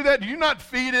not do that? Do you not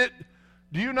feed it?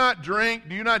 Do you not drink?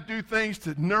 Do you not do things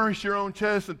to nourish your own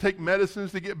chest and take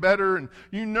medicines to get better? And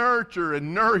you nurture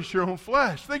and nourish your own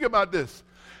flesh. Think about this.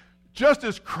 Just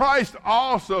as Christ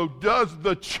also does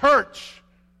the church.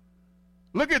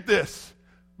 Look at this.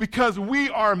 Because we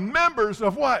are members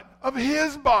of what? Of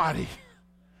his body.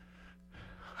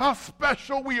 How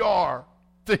special we are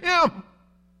to him,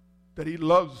 that he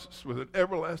loves us with an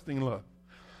everlasting love.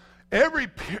 Every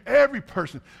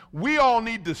person, we all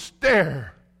need to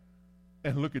stare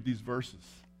and look at these verses.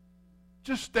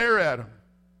 Just stare at them.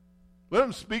 Let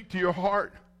them speak to your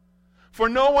heart. For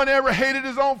no one ever hated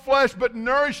his own flesh, but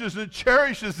nourishes and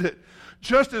cherishes it,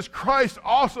 just as Christ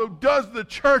also does the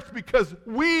church, because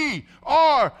we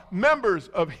are members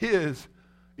of his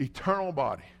eternal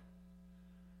body.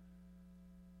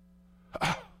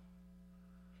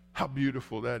 How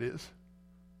beautiful that is.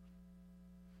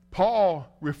 Paul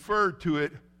referred to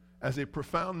it as a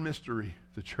profound mystery,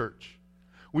 the church.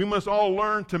 We must all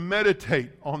learn to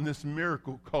meditate on this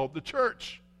miracle called the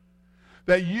church.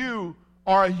 That you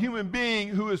are a human being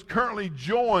who is currently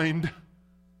joined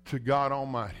to God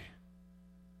Almighty.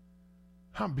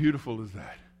 How beautiful is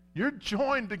that? You're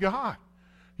joined to God.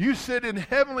 You sit in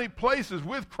heavenly places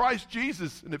with Christ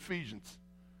Jesus in Ephesians.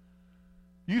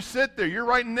 You sit there. You're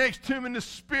right next to him in the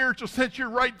spiritual sense. You're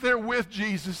right there with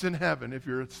Jesus in heaven if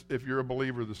you're a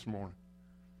believer this morning.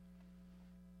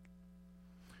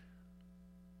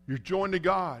 You're joined to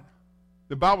God.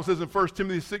 The Bible says in 1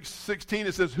 Timothy 6:16,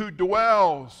 it says, who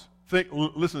dwells,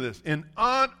 listen to this, in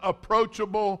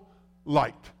unapproachable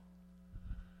light.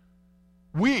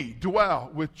 We dwell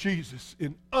with Jesus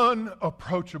in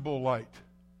unapproachable light.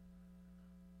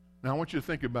 Now I want you to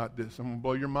think about this. I'm going to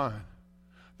blow your mind.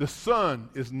 The sun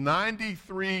is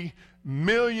 93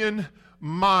 million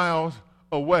miles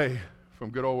away from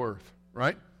good old Earth,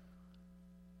 right?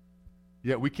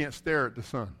 Yet we can't stare at the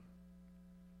sun.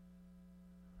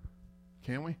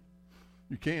 Can we?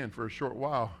 You can for a short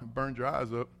while. It burns your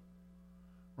eyes up,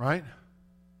 right?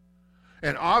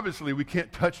 And obviously we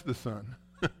can't touch the sun,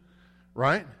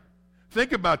 right?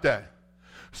 Think about that.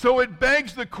 So it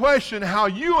begs the question how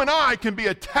you and I can be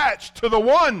attached to the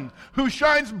one who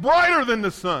shines brighter than the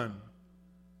sun.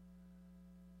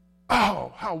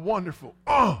 Oh, how wonderful.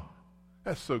 Oh,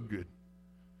 that's so good.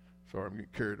 Sorry, I'm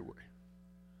getting carried away.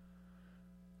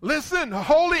 Listen,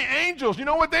 holy angels, you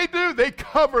know what they do? They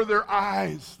cover their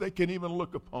eyes. They can't even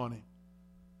look upon him.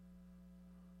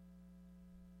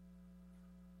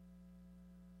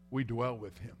 We dwell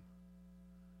with him.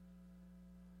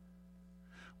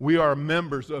 We are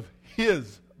members of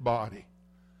his body.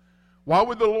 Why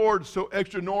would the Lord so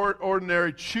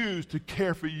extraordinary choose to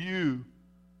care for you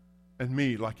and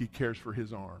me like he cares for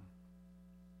his arm?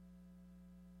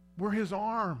 We're his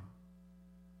arm.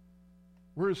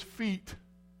 We're his feet.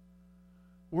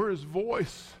 We're his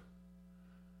voice.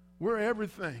 We're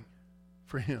everything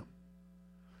for him.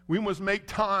 We must make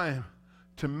time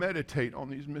to meditate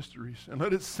on these mysteries and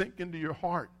let it sink into your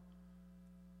heart.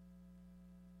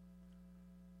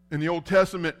 In the Old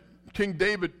Testament, King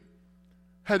David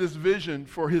had this vision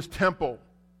for his temple.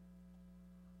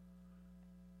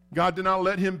 God did not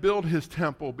let him build his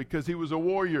temple because he was a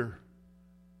warrior.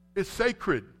 It's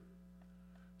sacred.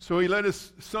 So he let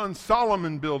his son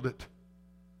Solomon build it.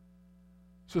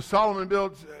 So Solomon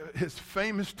built his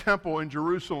famous temple in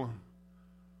Jerusalem.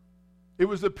 It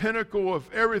was the pinnacle of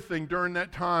everything during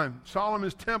that time.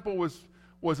 Solomon's temple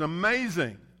was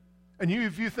amazing. And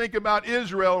if you think about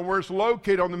Israel and where it's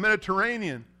located on the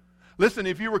Mediterranean, listen,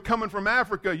 if you were coming from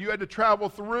Africa, you had to travel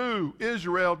through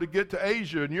Israel to get to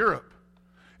Asia and Europe.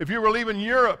 If you were leaving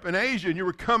Europe and Asia and you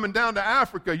were coming down to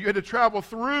Africa, you had to travel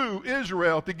through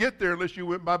Israel to get there unless you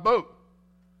went by boat.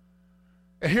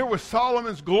 And here was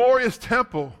Solomon's glorious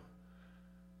temple.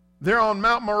 There on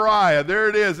Mount Moriah, there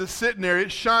it is. It's sitting there.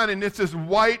 It's shining. It's as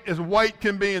white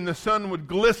can be, and the sun would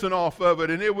glisten off of it,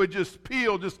 and it would just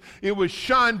peel. It would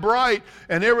shine bright,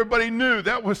 and everybody knew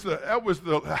that was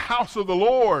the house of the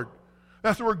Lord.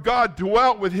 That's where God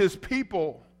dwelt with his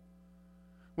people.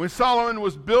 When Solomon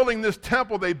was building this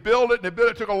temple, they built it, and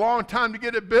it took a long time to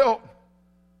get it built.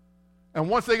 And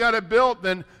once they got it built,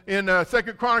 then in 2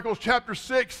 Chronicles chapter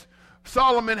 6,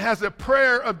 Solomon has a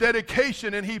prayer of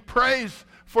dedication, and he prays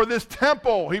for this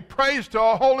temple. He prays to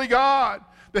a holy God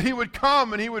that he would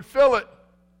come and he would fill it.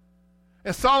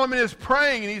 And Solomon is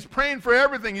praying, and he's praying for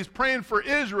everything. He's praying for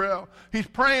Israel. He's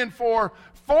praying for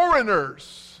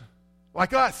foreigners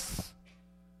like us.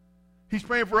 He's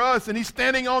praying for us, and he's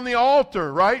standing on the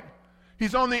altar, right?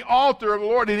 He's on the altar of the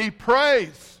Lord, and he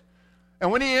prays.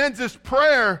 And when he ends this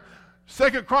prayer,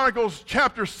 2 Chronicles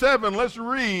chapter 7, let's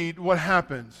read what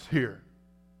happens here.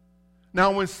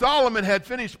 Now, when Solomon had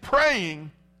finished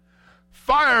praying,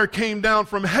 fire came down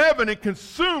from heaven and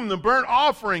consumed the burnt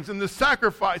offerings and the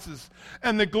sacrifices,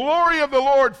 and the glory of the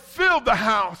Lord filled the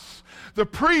house. The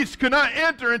priests could not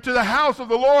enter into the house of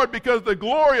the Lord because the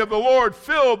glory of the Lord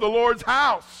filled the Lord's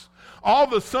house. All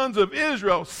the sons of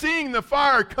Israel, seeing the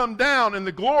fire come down and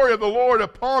the glory of the Lord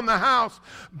upon the house,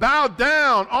 bowed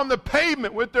down on the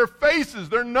pavement with their faces,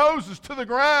 their noses to the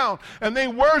ground. And they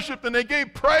worshiped and they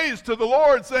gave praise to the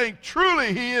Lord, saying,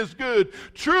 truly he is good.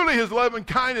 Truly his loving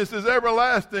kindness is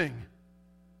everlasting.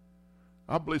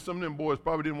 I believe some of them boys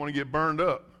probably didn't want to get burned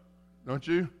up. Don't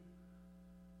you?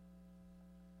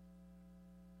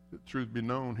 The truth be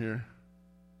known here.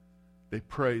 They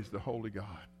praised the holy God.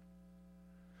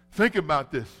 Think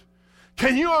about this.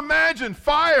 Can you imagine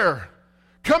fire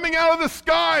coming out of the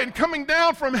sky and coming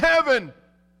down from heaven,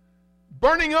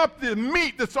 burning up the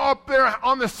meat that's up there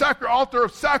on the altar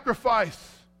of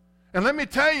sacrifice? And let me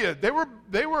tell you, they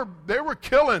were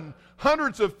killing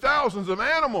hundreds of thousands of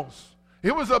animals.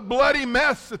 It was a bloody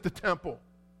mess at the temple.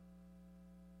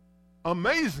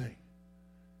 Amazing.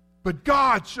 But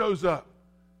God shows up.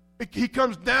 He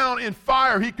comes down in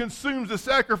fire. He consumes the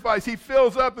sacrifice. He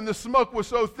fills up, and the smoke was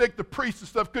so thick the priests and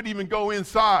stuff couldn't even go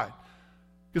inside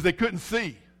because they couldn't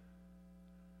see.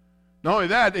 Not only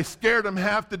that, they scared them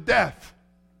half to death.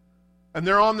 And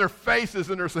they're on their faces,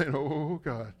 and they're saying, oh,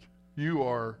 God,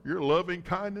 your loving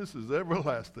kindness is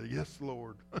everlasting. Yes,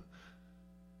 Lord.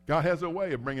 God has a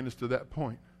way of bringing us to that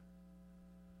point.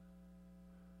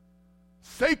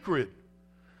 Sacred.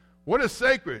 What is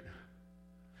sacred?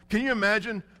 Can you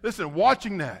imagine, listen,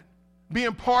 watching that,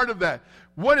 being part of that?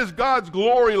 What is God's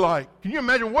glory like? Can you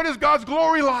imagine, what is God's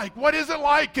glory like? What is it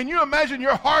like? Can you imagine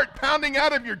your heart pounding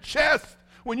out of your chest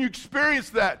when you experience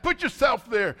that? Put yourself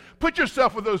there. Put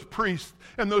yourself with those priests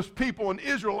and those people and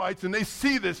Israelites, and they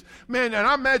see this. Man, and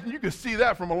I imagine you could see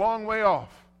that from a long way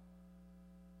off.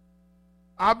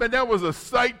 I bet that was a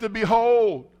sight to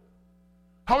behold.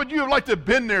 How would you have liked to have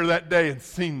been there that day and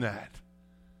seen that?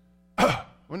 Wouldn't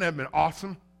that have been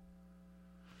awesome?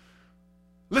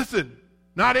 Listen,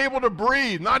 not able to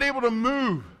breathe, not able to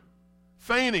move,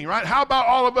 fainting, right? How about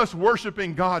all of us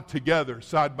worshiping God together,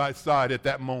 side by side at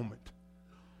that moment?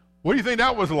 What do you think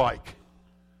that was like?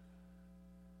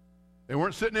 They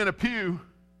weren't sitting in a pew.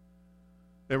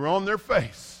 They were on their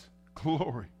face.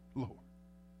 Glory, Lord.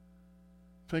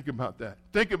 Think about that.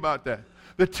 Think about that.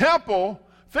 The temple,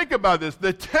 think about this.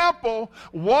 The temple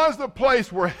was the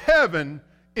place where heaven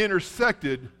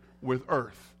intersected with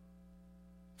earth.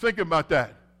 Think about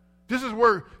that. This is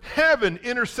where heaven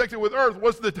intersected with earth,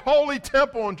 was the holy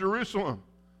temple in Jerusalem.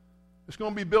 It's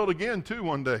going to be built again too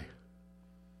one day.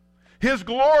 His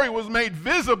glory was made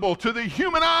visible to the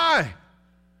human eye.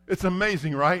 It's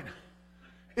amazing, right?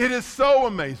 It is so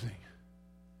amazing.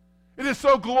 It is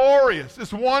so glorious.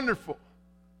 It's wonderful.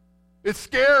 It's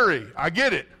scary. I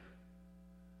get it.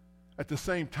 At the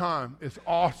same time, it's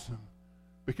awesome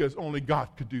because only God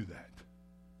could do that.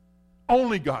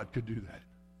 Only God could do that.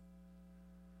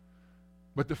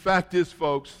 But the fact is,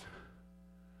 folks,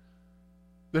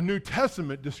 the New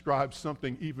Testament describes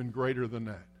something even greater than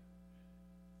that.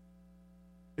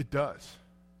 It does.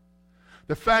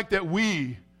 The fact that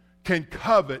we can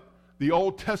covet the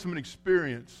Old Testament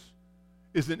experience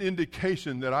is an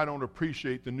indication that I don't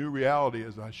appreciate the new reality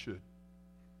as I should.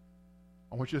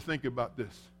 I want you to think about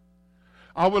this.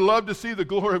 I would love to see the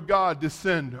glory of God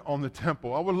descend on the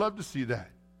temple. I would love to see that.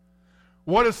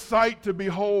 What a sight to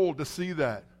behold to see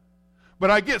that. But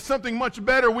I get something much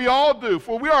better. We all do,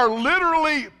 for we are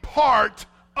literally part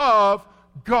of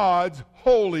God's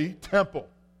holy temple.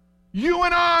 You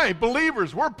and I,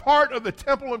 believers, we're part of the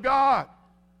temple of God.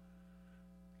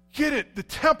 Get it? The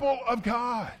temple of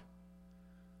God.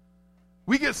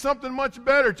 We get something much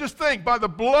better. Just think, by the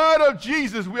blood of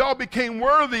Jesus, we all became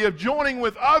worthy of joining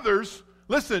with others,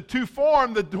 listen, to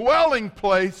form the dwelling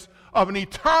place of an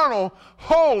eternal,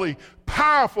 holy,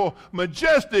 powerful,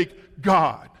 majestic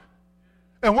God.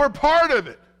 And we're part of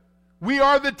it. We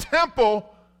are the temple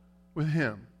with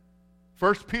Him.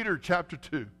 1 Peter chapter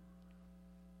 2.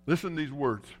 Listen to these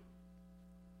words.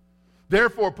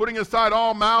 Therefore, putting aside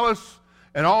all malice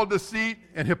and all deceit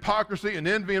and hypocrisy and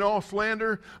envy and all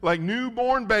slander, like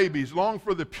newborn babies, long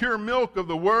for the pure milk of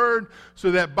the word, so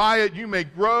that by it you may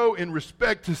grow in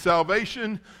respect to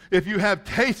salvation, if you have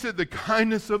tasted the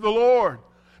kindness of the Lord.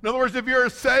 In other words, if you're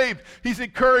saved, he's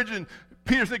encouraging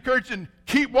Peter's encouraging,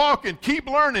 keep walking, keep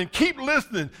learning, keep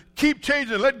listening, keep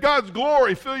changing. Let God's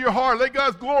glory fill your heart. Let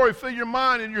God's glory fill your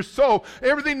mind and your soul.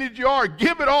 Everything that you are,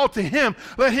 give it all to Him.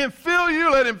 Let Him fill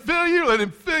you, let Him fill you, let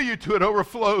Him fill you till it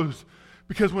overflows.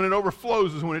 Because when it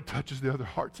overflows is when it touches the other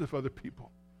hearts of other people.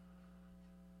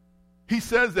 He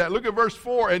says that. Look at verse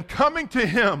 4. And coming to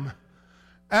Him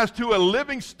as to a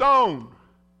living stone,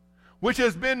 which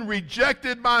has been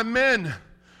rejected by men,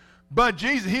 but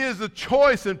Jesus, He is the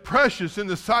choice and precious in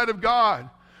the sight of God.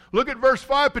 Look at verse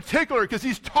 5 particular, because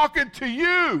He's talking to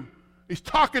you. He's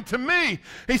talking to me.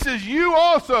 He says, you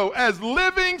also, as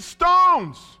living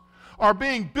stones, are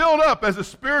being built up as a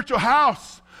spiritual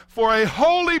house for a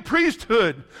holy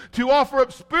priesthood to offer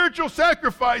up spiritual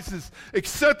sacrifices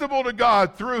acceptable to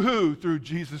God through who? Through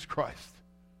Jesus Christ.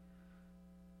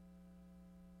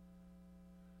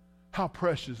 How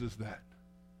precious is that?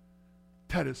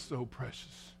 That is so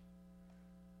precious.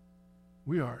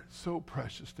 We are so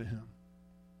precious to Him.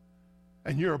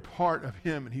 And you're a part of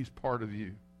Him and He's part of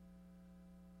you.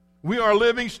 We are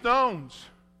living stones.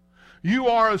 You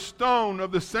are a stone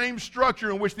of the same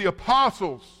structure in which the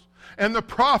apostles and the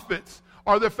prophets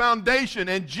are the foundation.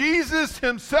 And Jesus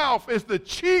Himself is the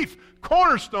chief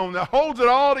cornerstone that holds it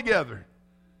all together.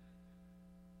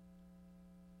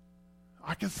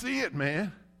 I can see it,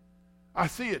 man. I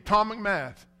see it. Tom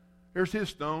McMath. There's his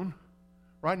stone.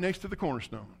 Right next to the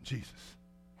cornerstone, Jesus.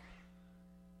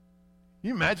 Can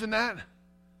you imagine that?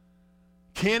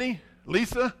 Kenny,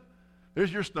 Lisa,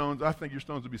 there's your stones. I think your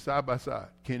stones will be side by side.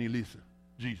 Kenny, Lisa,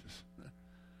 Jesus.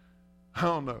 I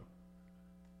don't know.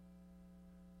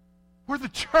 We're the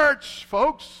church,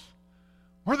 folks.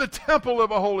 We're the temple of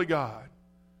a holy God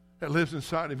that lives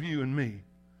inside of you and me.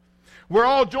 We're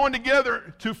all joined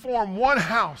together to form one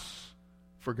house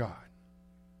for God.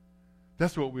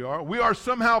 That's what we are. We are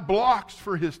somehow blocks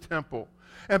for His temple.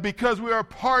 And because we are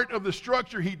part of the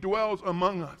structure, He dwells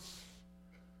among us.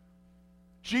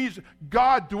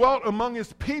 God dwelt among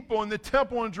His people in the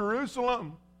temple in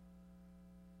Jerusalem.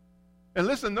 And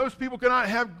listen, those people could not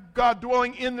have God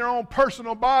dwelling in their own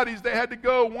personal bodies. They had to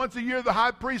go once a year. The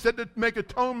high priest had to make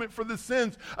atonement for the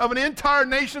sins of an entire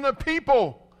nation of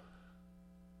people.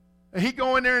 And he'd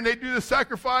go in there and they'd do the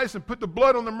sacrifice and put the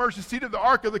blood on the mercy seat of the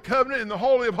Ark of the Covenant in the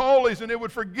Holy of Holies, and it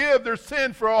would forgive their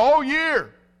sin for a whole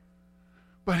year.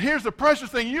 But here's the precious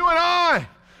thing. You and I,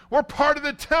 we're part of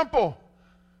the temple.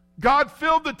 God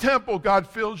filled the temple. God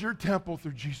fills your temple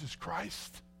through Jesus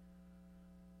Christ.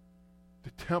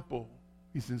 The temple,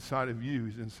 He's inside of you.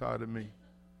 He's inside of me.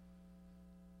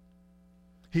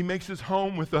 He makes His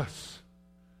home with us.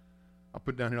 I'll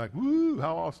put down here like, woo,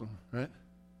 how awesome, right?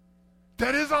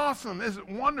 That is awesome. It's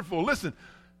wonderful. Listen,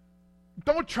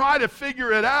 don't try to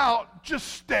figure it out. Just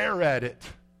stare at it.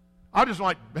 I just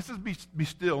like, let's just be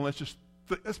still and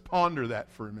let's ponder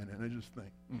that for a minute and just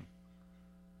think.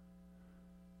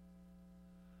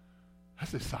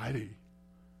 That's exciting.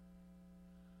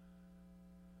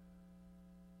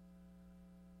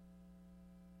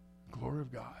 Glory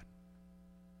of God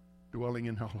dwelling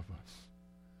in all of us.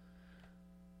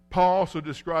 Paul also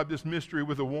described this mystery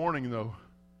with a warning, though.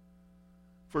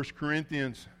 1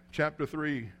 Corinthians chapter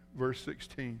 3, verse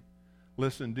 16.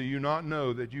 Listen, do you not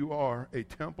know that you are a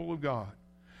temple of God,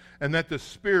 and that the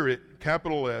Spirit,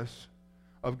 capital S,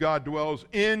 of God dwells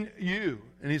in you?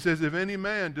 And he says, if any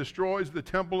man destroys the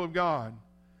temple of God,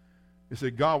 he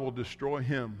said, God will destroy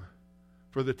him.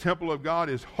 For the temple of God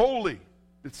is holy,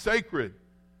 it's sacred,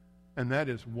 and that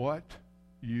is what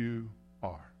you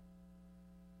are.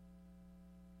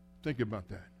 Think about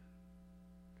that.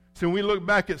 So when we look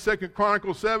back at 2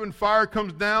 Chronicles 7, fire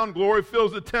comes down, glory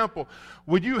fills the temple.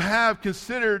 Would you have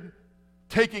considered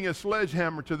taking a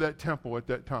sledgehammer to that temple at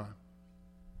that time?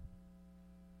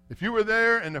 If you were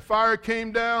there and the fire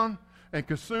came down and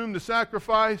consumed the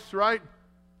sacrifice, right?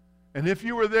 And if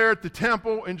you were there at the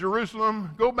temple in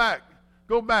Jerusalem, go back.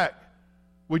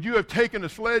 Would you have taken a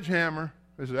sledgehammer?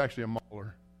 This is actually a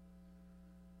mauler.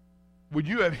 Would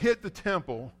you have hit the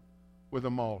temple with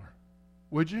a mauler?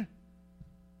 Would you?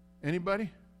 Anybody?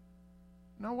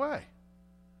 No way.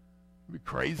 It'd be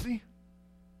crazy.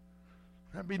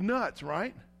 That'd be nuts,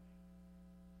 right?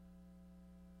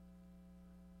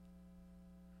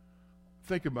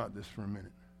 Think about this for a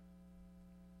minute.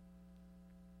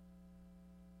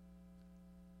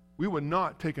 We would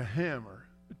not take a hammer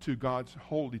to God's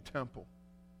holy temple.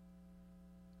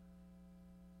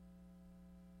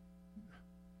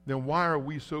 Then why are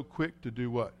we so quick to do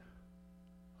what?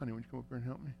 Honey, would you come up here and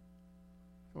help me?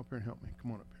 Come up here and help me.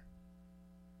 Come on up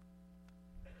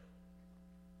here.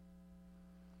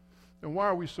 And why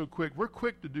are we so quick? We're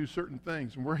quick to do certain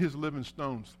things, and we're His living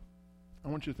stones. I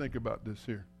want you to think about this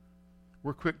here.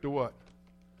 We're quick to what?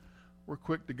 We're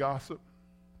quick to gossip.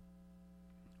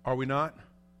 Are we not?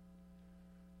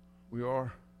 We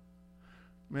are.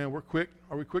 Man, we're quick.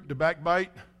 Are we quick to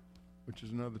backbite? Which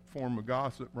is another form of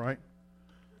gossip, right?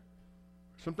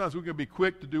 Sometimes we can be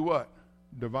quick to do what?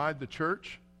 Divide the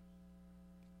church.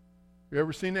 You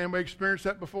ever seen anybody experience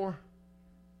that before?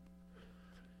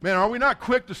 Man, are we not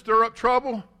quick to stir up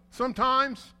trouble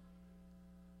sometimes?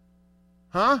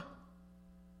 Huh?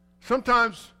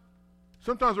 Sometimes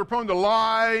we're prone to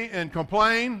lie and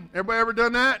complain. Everybody ever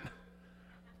done that?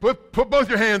 Put both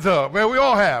your hands up. Well, we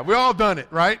all have. We all done it,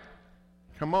 right?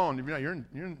 Come on. If you're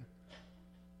in,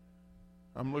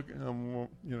 I'm looking,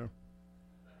 you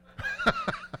know.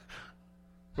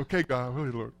 Okay, God, really,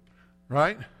 Lord.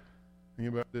 Right? Think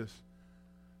about this.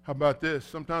 How about this?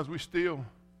 Sometimes we steal.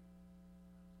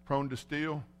 Prone to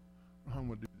steal. I'm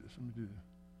going to do this. Let me do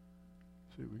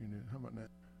this. See what we can do. How about that?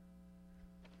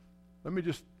 Let me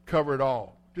just cover it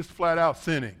all. Just flat out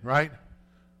sinning, right?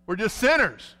 We're just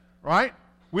sinners, right?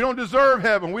 We don't deserve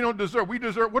heaven. We deserve,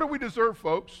 what do we deserve,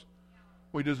 folks?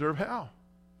 We deserve hell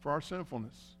for our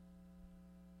sinfulness.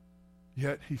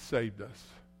 Yet he saved us.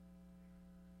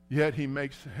 Yet he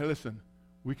makes, hey, listen,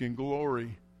 we can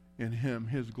glory in him,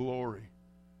 his glory.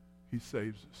 He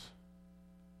saves us.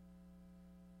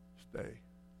 Stay.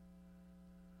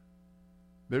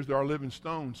 There's our living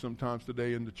stone sometimes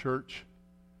today in the church.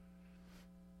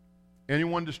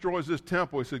 Anyone destroys this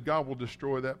temple, he said, God will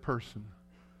destroy that person.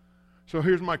 So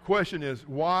here's my question is,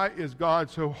 why is God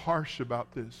so harsh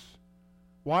about this?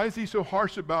 Why is he so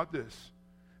harsh about this?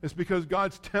 It's because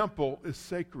God's temple is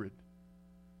sacred.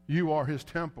 You are his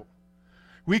temple.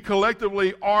 We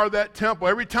collectively are that temple.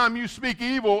 Every time you speak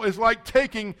evil, it's like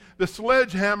taking the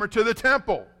sledgehammer to the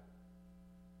temple.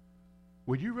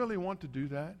 Would you really want to do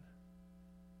that?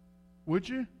 Would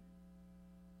you?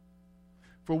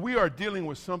 For we are dealing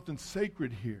with something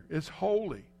sacred here. It's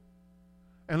holy.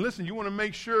 And listen, you want to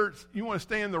make sure, you want to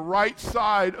stay on the right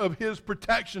side of his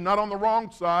protection, not on the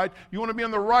wrong side. You want to be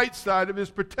on the right side of his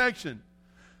protection.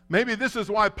 Maybe this is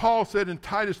why Paul said in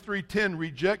Titus 3:10,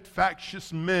 reject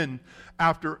factious men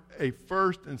after a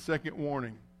first and second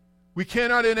warning. We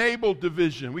cannot enable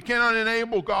division. We cannot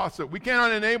enable gossip. We got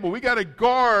to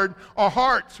guard our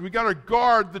hearts. We got to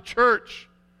guard the church.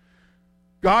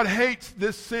 God hates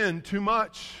this sin too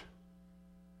much.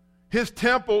 His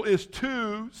temple is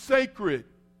too sacred.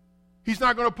 He's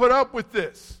not going to put up with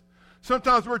this.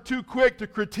 Sometimes we're too quick to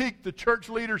critique the church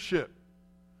leadership.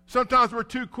 Sometimes we're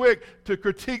too quick to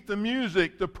critique the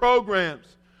music, the programs,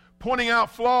 pointing out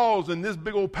flaws in this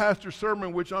big old pastor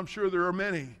sermon, which I'm sure there are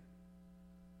many.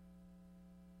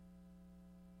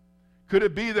 Could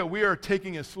it be that we are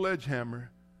taking a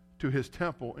sledgehammer to his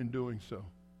temple in doing so?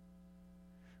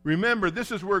 Remember,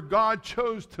 this is where God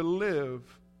chose to live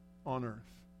on earth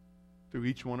through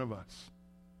each one of us.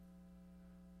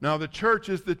 Now, the church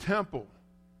is the temple.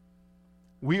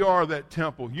 We are that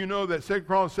temple. You know that 2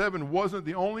 Chronicles 7 wasn't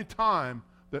the only time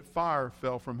that fire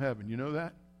fell from heaven. You know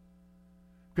that?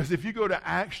 Because if you go to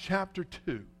Acts chapter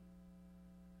 2,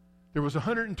 there was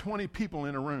 120 people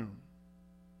in a room.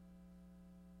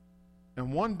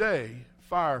 And one day,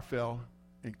 fire fell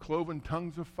in cloven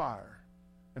tongues of fire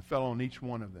and fell on each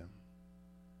one of them.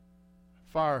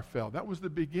 Fire fell. That was the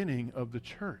beginning of the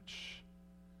church.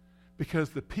 Because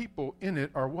the people in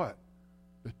it are what?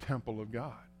 The temple of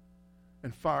God.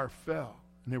 And fire fell,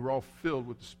 and they were all filled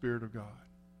with the Spirit of God.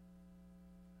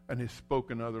 And they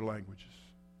spoke in other languages.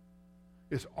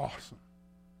 It's awesome.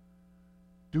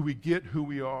 Do we get who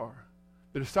we are?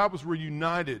 The disciples were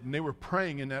united, and they were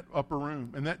praying in that upper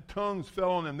room, and that tongues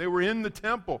fell on them. They were in the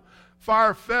temple.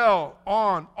 Fire fell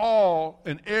on all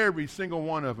and every single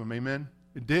one of them. Amen?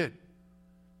 It did.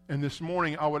 And this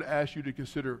morning, I would ask you to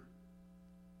consider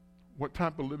what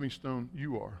type of living stone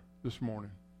you are this morning.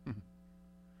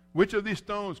 Which of these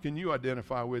stones can you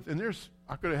identify with? And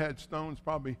I could have had stones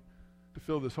probably to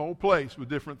fill this whole place with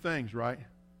different things, right?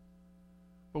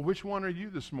 But which one are you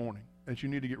this morning that you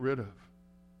need to get rid of?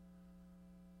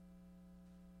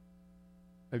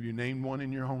 Have you named one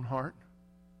in your own heart?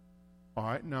 All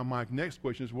right, now my next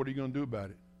question is, what are you going to do about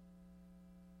it?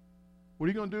 What are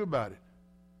you going to do about it?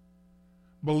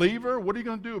 Believer, what are you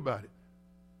going to do about it?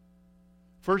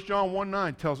 1 John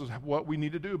 1:9 tells us what we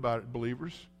need to do about it,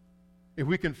 believers. If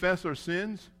we confess our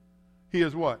sins, he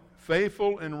is what?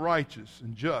 Faithful and righteous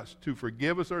and just to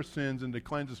forgive us our sins and to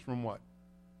cleanse us from what?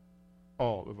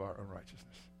 All of our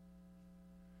unrighteousness.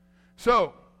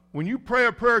 So, when you pray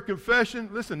a prayer of confession,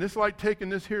 listen, it's like taking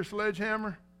this here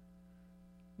sledgehammer.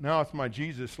 Now it's my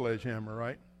Jesus sledgehammer,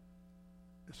 right?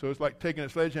 So it's like taking a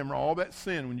sledgehammer, all that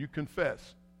sin, when you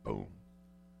confess, boom,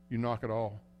 you knock it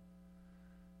all.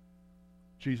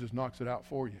 Jesus knocks it out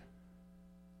for you.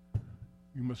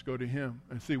 You must go to him.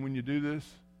 And see, when you do this,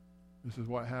 this is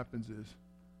what happens is,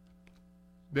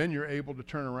 then you're able to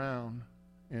turn around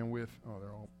and with,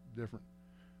 they're all different.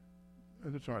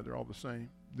 That's all right, they're all the same.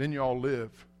 Then you all live,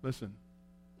 listen,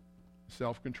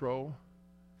 self-control,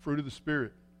 fruit of the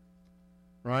Spirit,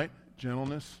 right?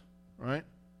 Gentleness, right?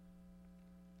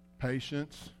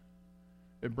 Patience.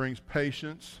 It brings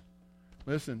patience.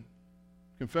 Listen,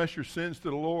 confess your sins to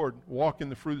the Lord. Walk in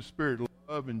the fruit of the Spirit,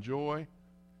 love and joy,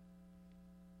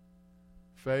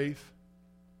 faith.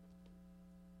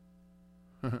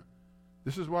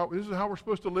 This is how we're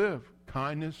supposed to live.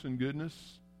 Kindness and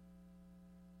goodness.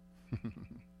 Let's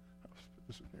put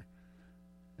this in here.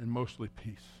 And mostly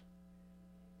peace.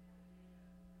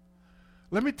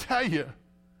 Let me tell you,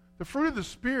 the fruit of the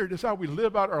Spirit is how we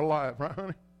live out our life, right,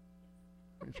 honey?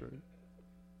 That's right.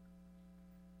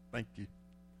 Thank you.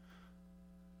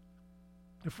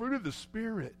 The fruit of the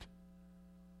Spirit.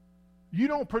 You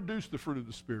don't produce the fruit of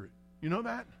the Spirit. You know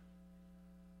that?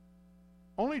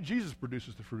 Only Jesus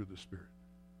produces the fruit of the Spirit.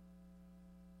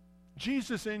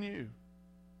 Jesus in you.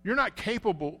 You're not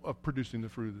capable of producing the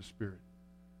fruit of the Spirit.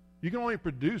 You can only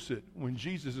produce it when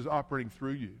Jesus is operating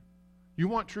through you. You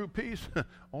want true peace?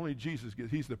 Only Jesus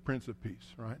gets. He's the Prince of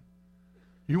Peace, right?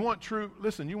 You want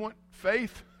you want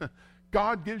faith?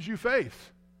 God gives you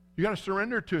faith. You got to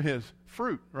surrender to his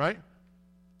fruit, right?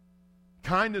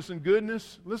 Kindness and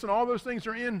goodness. Listen, all those things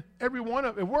are in every one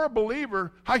of them. If we're a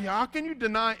believer, how can you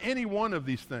deny any one of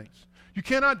these things? You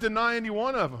cannot deny any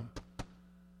one of them.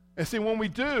 And see, when we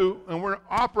do, and we're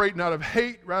operating out of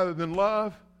hate rather than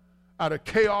love, out of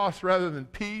chaos rather than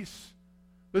peace,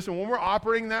 listen, when we're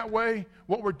operating that way,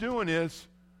 what we're doing is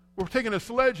we're taking a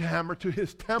sledgehammer to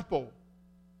his temple.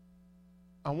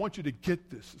 I want you to get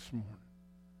this morning.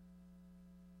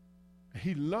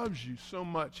 He loves you so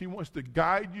much. He wants to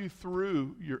guide you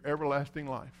through your everlasting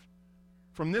life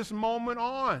from this moment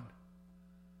on.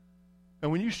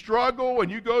 And when you struggle and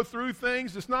you go through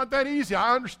things, it's not that easy.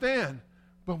 I understand.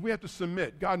 But we have to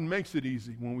submit. God makes it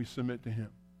easy when we submit to him.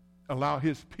 Allow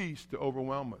his peace to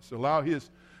overwhelm us.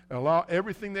 Allow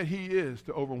everything that he is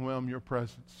to overwhelm your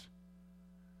presence.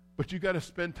 But you got to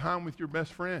spend time with your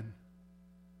best friend.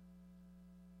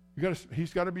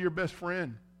 He's got to be your best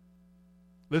friend.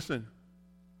 Listen,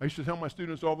 I used to tell my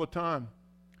students all the time.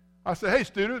 I say, hey,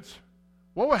 students,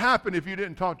 what would happen if you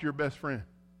didn't talk to your best friend?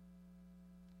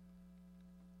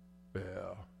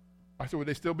 Well, I said, would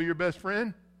they still be your best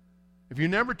friend? If you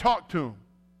never talked to them,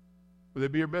 would they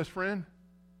be your best friend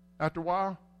after a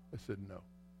while? They said, no.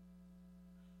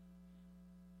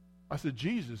 I said,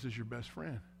 Jesus is your best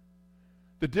friend.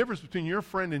 The difference between your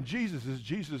friend and Jesus is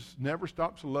Jesus never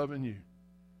stops loving you.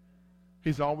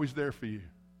 He's always there for you.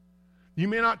 You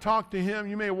may not talk to him.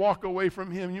 You may walk away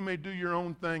from him. You may do your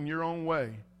own thing, your own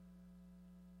way.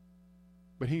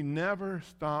 But he never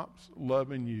stops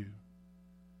loving you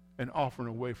and offering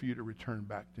a way for you to return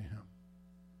back to him.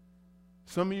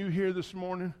 Some of you here this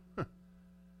morning,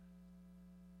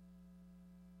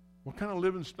 what kind of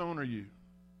living stone are you?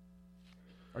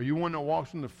 Are you one that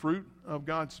walks in the fruit of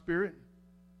God's Spirit?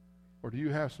 Or do you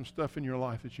have some stuff in your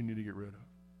life that you need to get rid of?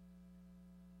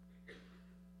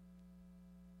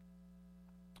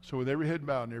 So with every head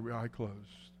bowed and every eye closed,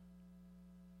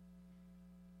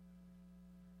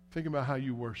 think about how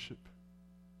you worship.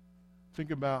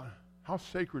 Think about how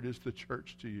sacred is the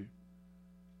church to you.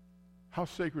 How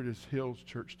sacred is Hills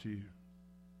Church to you?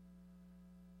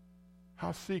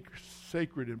 How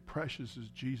sacred and precious is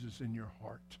Jesus in your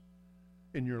heart,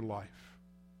 in your life?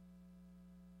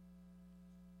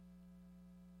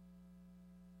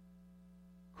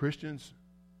 Christians,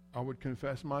 I would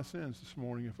confess my sins this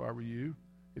morning if I were you.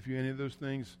 If you any of those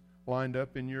things lined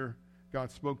up in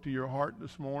God spoke to your heart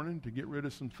this morning to get rid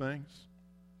of some things.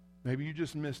 Maybe you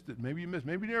just missed it. Maybe you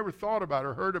never thought about it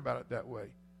or heard about it that way.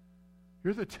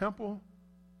 You're the temple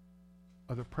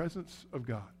of the presence of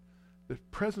God. The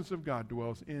presence of God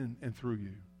dwells in and through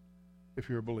you if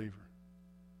you're a believer.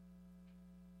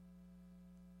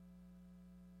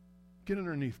 Get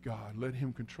underneath God. Let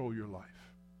him control your life.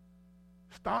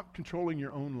 Stop controlling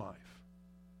your own life.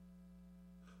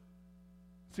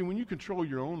 See, when you control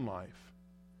your own life,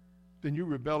 then you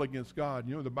rebel against God.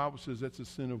 You know, the Bible says that's a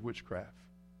sin of witchcraft.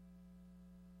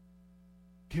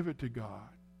 Give it to God.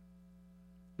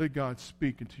 Let God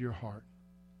speak into your heart.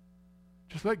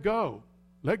 Just let go.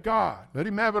 Let God. Let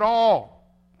him have it all.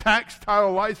 Tax,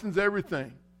 title, license,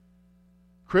 everything.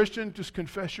 Christian, just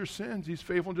confess your sins. He's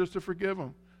faithful just to forgive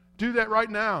them. Do that right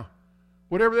now.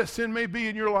 Whatever that sin may be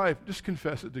in your life, just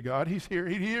confess it to God. He's here.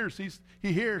 He hears.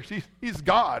 He hears. He's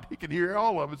God. He can hear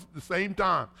all of it at the same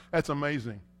time. That's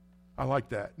amazing. I like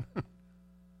that.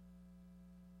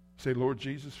 Say, Lord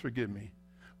Jesus, forgive me.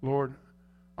 Lord,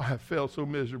 I have failed so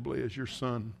miserably as your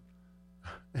son.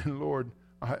 And Lord,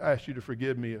 I ask you to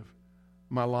forgive me of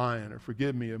my lying, or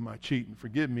forgive me of my cheating,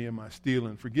 forgive me of my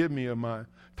stealing, forgive me of my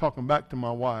talking back to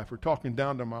my wife, or talking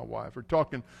down to my wife, or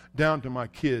talking down to my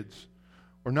kids,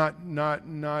 or not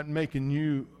making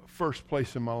you first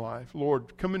place in my life.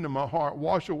 Lord, come into my heart,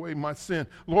 wash away my sin.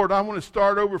 Lord, I want to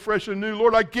start over fresh and new.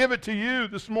 Lord, I give it to you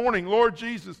this morning. Lord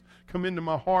Jesus, come into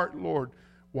my heart, Lord.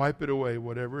 Wipe it away,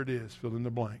 whatever it is, fill in the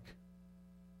blank.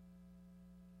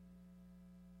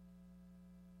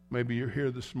 Maybe you're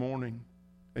here this morning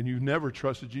and you've never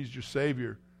trusted Jesus your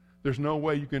Savior. There's no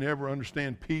way you can ever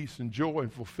understand peace and joy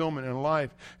and fulfillment in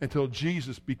life until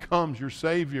Jesus becomes your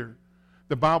Savior.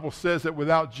 The Bible says that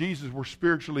without Jesus, we're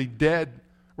spiritually dead.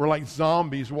 We're like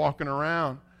zombies walking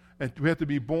around. And we have to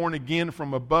be born again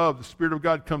from above. The Spirit of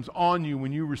God comes on you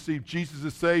when you receive Jesus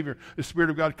as Savior. The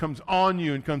Spirit of God comes on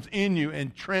you and comes in you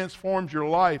and transforms your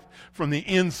life from the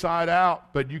inside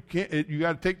out. But you got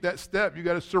to take that step. You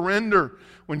got to surrender.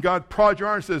 When God prods your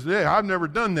arm and says, hey, I've never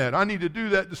done that. I need to do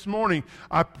that this morning.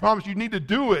 I promise you need to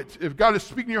do it. If God is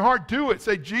speaking in your heart, do it.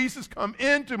 Say, Jesus, come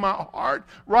into my heart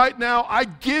right now. I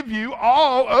give you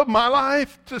all of my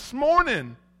life this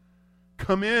morning.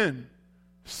 Come in.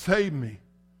 Save me.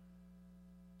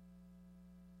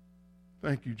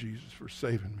 Thank you, Jesus, for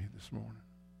saving me this morning.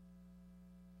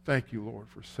 Thank you, Lord,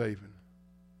 for saving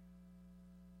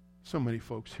so many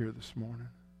folks here this morning.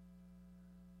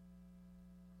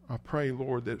 I pray,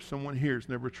 Lord, that if someone here has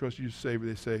never trusted you as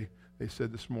Savior, they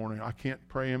said this morning, I can't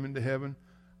pray him into heaven.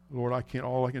 Lord,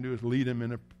 all I can do is lead him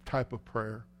in a type of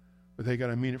prayer. But they got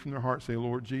to mean it from their heart. Say,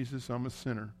 Lord Jesus, I'm a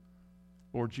sinner.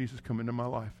 Lord Jesus, come into my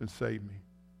life and save me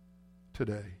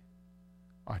today.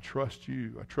 I trust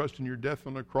you. I trust in your death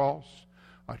on the cross.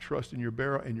 I trust in your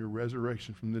burial and your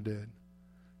resurrection from the dead.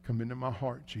 Come into my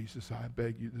heart, Jesus, I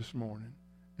beg you this morning,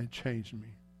 and change me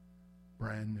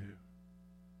brand new.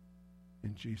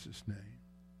 In Jesus' name.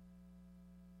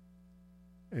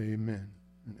 Amen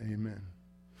and amen.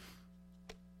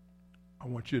 I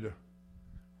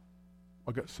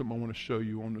got something I want to show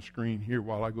you on the screen here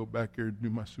while I go back here and do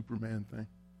my Superman thing.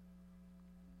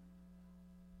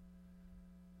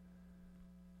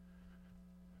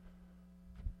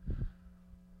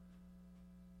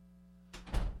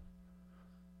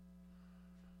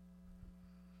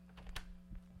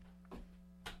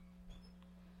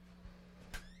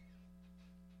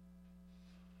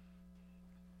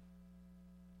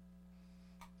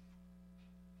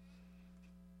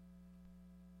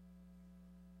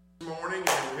 Morning,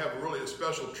 and we have a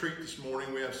special treat this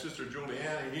morning. We have Sister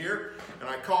Juliana here, and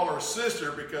I call her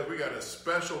sister because we got a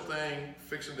special thing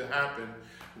fixing to happen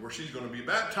where she's going to be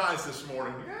baptized this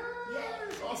morning.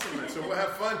 Yes, awesome. So we'll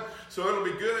have fun. So it'll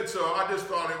be good. So I just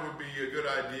thought it would be a good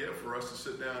idea for us to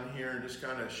sit down here and just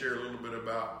kind of share a little bit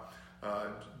about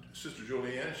Sister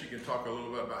Juliana. She can talk a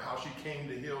little bit about how she came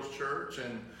to Hills Church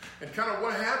and kind of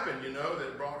what happened,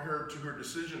 that brought her to her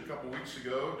decision a couple weeks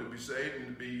ago to be saved and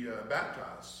to be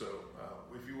baptized. So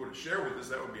if you were to share with us,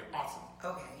 that would be awesome.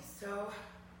 Okay, so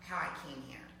how I came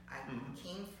here. I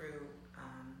came through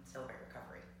Celebrate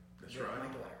Recovery. That's with right.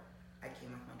 My daughter. I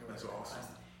came with my daughter. That's awesome.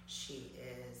 She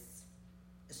is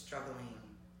a struggling,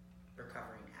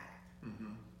 recovering addict.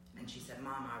 Mm-hmm. And she said,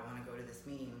 Mom, I want to go to this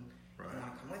meeting. Right. You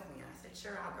want to come with me? And I said,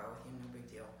 sure, I'll go with you. No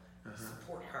big deal.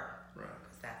 Support her. Right.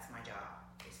 Because that's my job,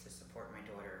 is to support my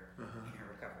daughter in her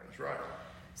recovery. That's right.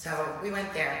 So we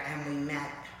went there and we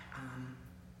met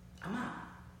a mom.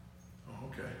 Oh,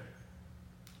 okay.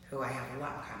 Who I have a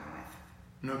lot in common with.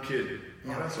 No kidding.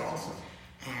 No, that's awesome.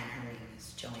 And her name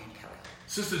is Joanne Kelly.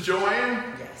 Sister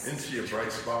Joanne? Yes. Isn't she a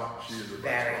bright spot? She is a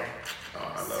bright Very. spot. Oh,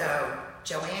 I love her.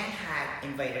 So Joanne had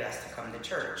invited us to come to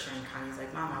church, and Connie's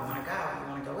like, Mom, I want to go. You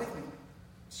want to go with me?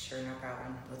 Sure, no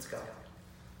problem. Let's go.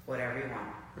 Whatever you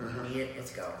want. You need it,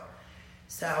 let's go.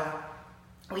 So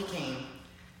we came,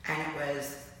 and it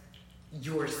was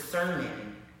your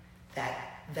sermon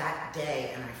that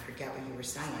day, and I forget what you were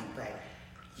saying, but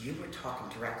you were talking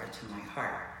directly to my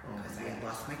heart, because I had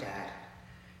lost my dad.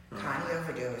 Connie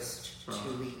overdosed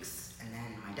 2 weeks, and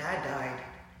then my dad died,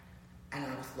 and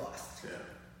I was lost. Yeah,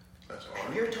 that's all.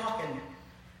 And you're talking,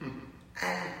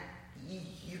 and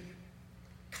you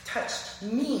touched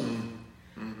me.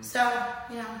 So,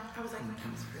 I was like,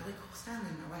 that was a really cool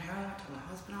sermon. I went home, I told my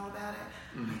husband all about it.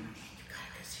 I'm like, man, you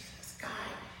gotta go see this guy.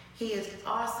 He is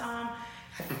awesome.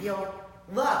 I feel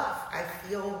love. I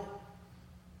feel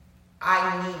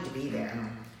I need to be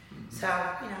there. So,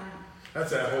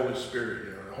 That's that Holy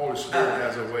Spirit, The Holy Spirit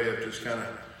has a way of just kind of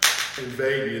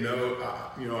invading,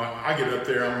 I get up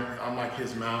there, I'm like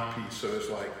his mouthpiece, so it's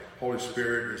like Holy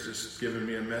Spirit is just giving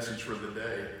me a message for the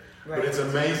day. Right. But it's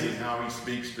amazing how he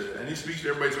speaks and he speaks to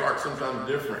everybody's heart, sometimes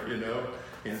different, you know.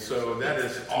 And so that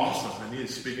is awesome, and he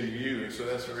is speaking to you, and so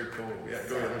that's very cool. Yeah,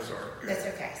 go ahead, I'm sorry. That's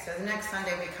okay. So the next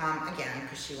Sunday we come again,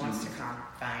 because she wants to come,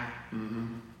 fine.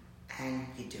 Mm-hmm. And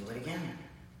you do it again.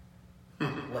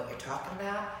 What you're talking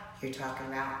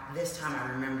about, this time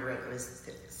I remember it was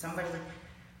that somebody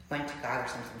went to God or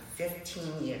something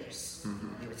 15 years.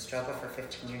 Mm-hmm. You would struggle for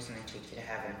 15 years and they take you to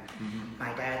heaven. Mm-hmm.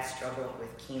 My dad struggled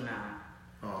with chemo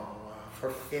for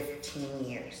 15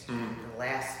 years. Mm-hmm. The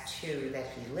last 2 that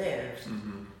he lived,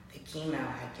 the chemo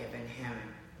had given him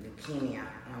leukemia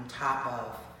on top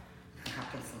of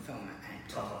Hodgkin's lymphoma, and it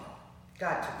took him.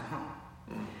 God took him home.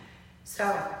 Mm-hmm. So,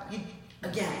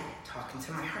 again, talking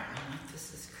to my heart, I'm like,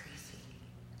 this is crazy.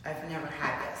 I've never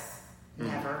had this.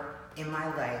 Never in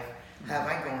my life have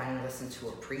I gone and listened to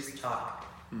a priest talk.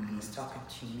 He's talking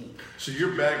to me. So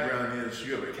your background is,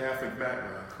 you have a Catholic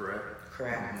background, correct?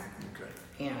 Correct. Okay.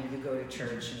 You go to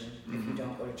church, and if you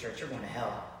don't go to church, you're going to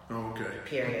hell. Okay.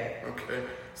 Period. Okay.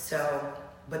 So,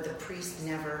 but the priest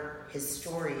never, his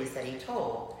stories that he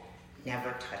told,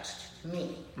 never touched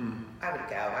me. I would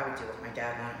go. I would do what my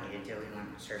dad wanted me to do. He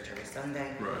went to church every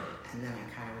Sunday. Right. And then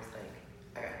I kind of was like,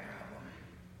 I got a problem.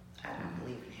 I don't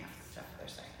believe in half the stuff they're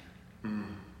saying.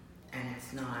 And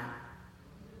it's not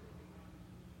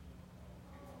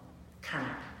current.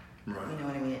 Right. You know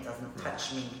what I mean? It doesn't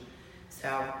touch me. So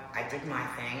I did my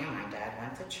thing, and my dad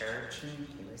went to church, and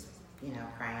he was,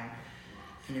 praying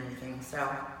and everything. So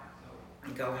I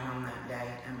go home that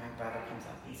day, and my brother comes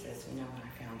up and says, when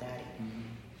I found Daddy,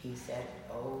 he said,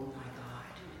 oh my God.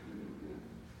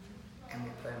 And we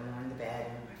put him on the bed,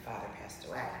 and my father passed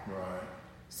away. Right.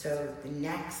 So the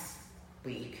next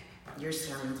week, your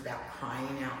sermon's about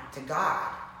crying out to God.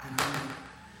 And I'm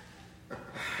like,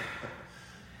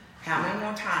 how many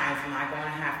more times am I going to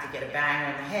have to get a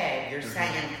bang on the head? You're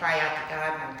saying cry out to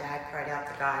God. My dad cried out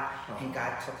to God, and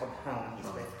God took him home. He's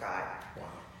with God. Wow.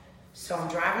 So I'm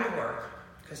driving to work,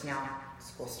 because now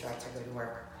school starts, I go to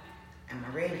work, and my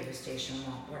radio station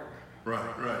won't work.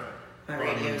 Right. My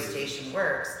radio station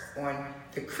works on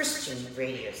the Christian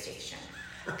radio station.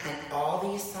 And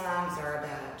all these songs are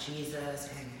about Jesus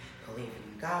and believing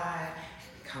in God,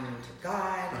 and coming to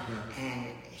God, and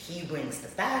he wins the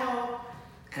battle.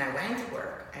 And I went into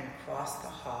work, and across the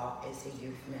hall is a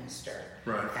youth minister.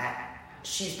 Right. That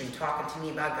she's been talking to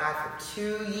me about God for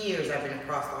 2 years. I've been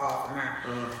across the hall from her.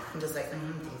 I'm just like,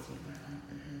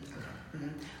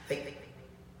 Daisy,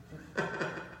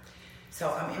 So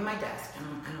I'm in my desk, and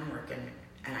I'm working,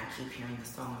 and I keep hearing the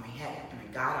song in my head. And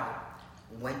I got up,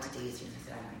 went to Daisy, and I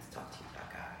said, I need to talk to you about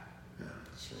God. Yeah.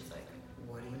 She was like,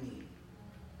 what do you need?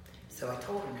 So I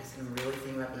told her, I said, I'm really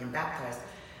thinking about being baptized.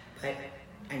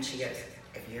 And she goes,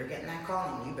 if you're getting that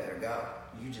calling, you better go.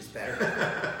 You just better go.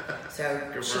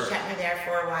 So she kept me there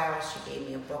for a while. She gave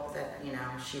me a book that,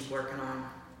 she's working on.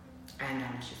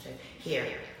 And she said, here.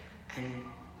 And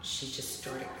she just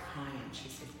started crying. She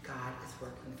said, God is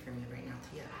working through me right now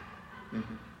to you.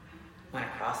 Went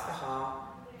across the hall.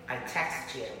 I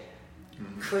texted you.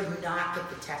 Could not get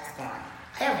the text going.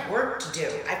 I have work to do.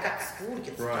 I've got school to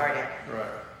get started. Right.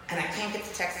 And I can't get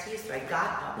the text to you, so I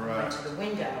got up and went to the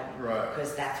window. Right.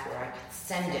 Because that's where I could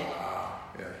send it. Wow.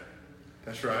 Yeah.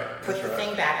 That's right. Put the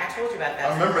thing back. I told you about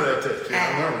that. I remember that text. Yeah,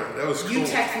 I remember it. That was cool. You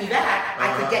text me back.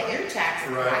 I could get your text,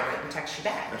 but I couldn't text you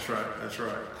back. That's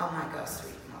right. Oh my God,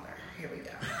 sweet mother. Here we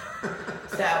go.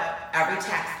 So every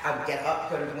text, I would get up,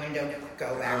 go to the window,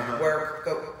 go back, work,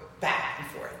 go back and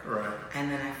forth. Right.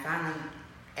 And then I finally,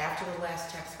 after the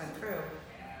last text went through,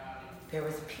 there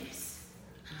was peace.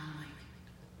 And I'm like,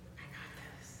 I got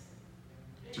this.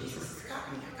 Jesus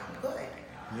got me. I'm good.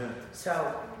 Yeah.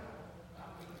 So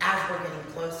as we're getting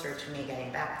closer to me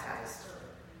getting baptized,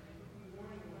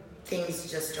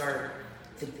 things just are,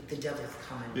 the devil's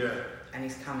coming. Yeah. And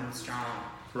he's coming strong.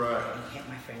 Right. And he hit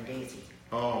my friend Daisy.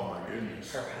 Oh my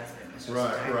goodness. Her husband was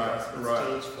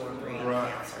just stage 4 brain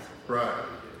cancer. Right.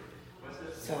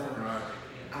 So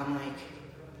I'm like,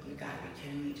 you gotta be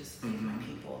kidding me, just leave my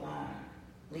people alone.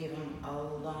 Leave them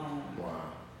alone.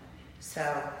 Wow.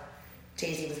 So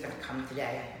Daisy was gonna come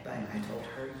today, but I told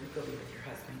her, you go be with your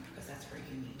husband because that's where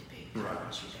you need to be. I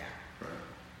want you there. Right.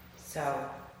 So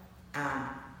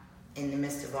in the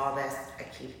midst of all this, I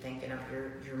keep thinking of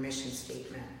your mission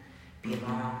statement.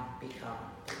 Belong, become,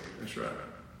 believe. That's right.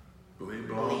 Believe,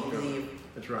 belong, believe.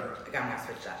 That's right. I got my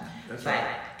switch up. That's right.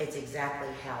 But it's exactly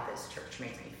how this church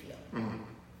makes me feel.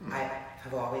 I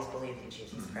have always believed in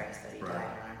Jesus Christ, that he died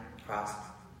on the cross.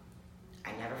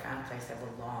 I never found a place I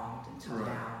belonged until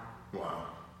now. Wow.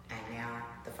 And now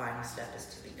the final step is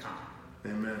to become.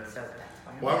 Amen. So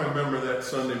that's Well, I remember that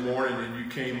Sunday morning and you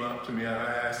came up to me. I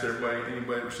asked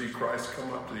anybody received Christ, to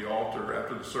come up to the altar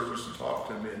after the service and talk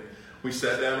to me. And we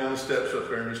sat down on the steps up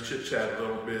there and just chit-chat a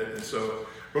little bit. And so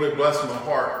really blessed my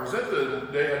heart. Was that the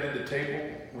day I did the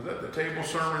table? Was that the table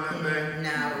sermon that day?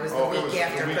 No, it was the week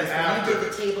after. Because when you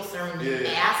did the table sermon, you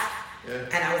asked,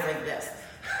 and I was like this.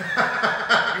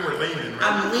 You were leaning, right?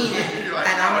 I'm leaning, like,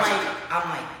 and I'm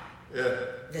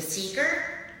like, the seeker,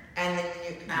 and then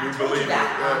I told you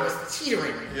that I was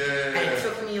teetering, and it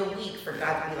took me a week for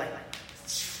God to be like,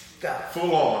 go.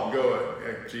 Full on, go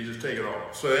ahead. Jesus, take it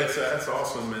all. So that's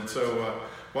awesome. And so,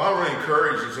 well, I want to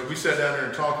encourage you. So we sat down there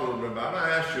and talked a little bit about it. I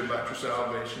asked you about your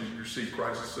salvation. You received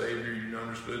Christ as Savior. You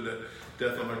understood that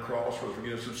death on the cross for the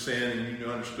forgiveness of sin, and you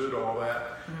understood all that.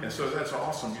 Mm-hmm. And so that's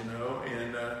awesome,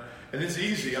 and it's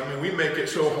easy. I mean, we make it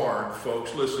so hard,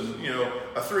 folks. Listen,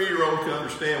 a 3-year-old can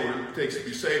understand what it takes to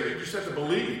be saved. You just have to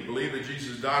believe that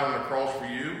Jesus died on the cross for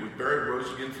you, was buried, rose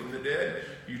again from the dead.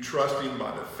 You trust him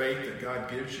by the faith that God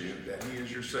gives you, that he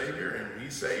is your Savior, and he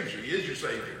saves you. He is your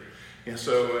Savior. And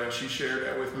so she shared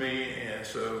that with me, and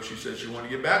so she said she wanted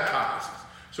to get baptized.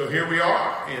 So here we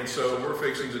are, and so we're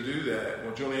fixing to do that.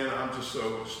 Well, Juliana, I'm just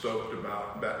so stoked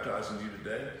about baptizing you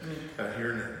today.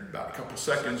 Here in about a couple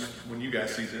seconds when you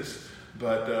guys see this.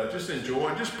 But just enjoy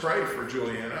and just pray for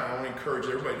Juliana. I want to encourage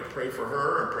everybody to pray for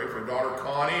her and pray for her daughter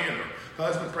Connie and her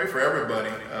husband. Pray for everybody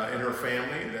in her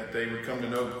family that they would come to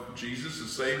know Jesus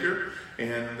as Savior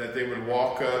and that they would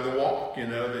walk the walk,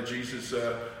 that Jesus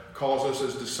calls us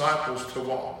as disciples to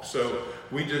walk. So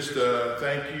we just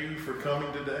thank you for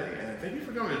coming today, and thank you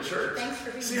for coming to church. Thanks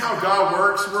for being See how God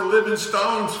works? We're living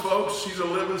stones, folks. She's a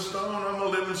living stone. I'm a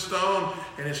living stone.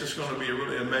 And it's just going to be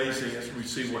really amazing as we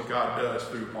see what God does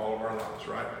through all of our lives,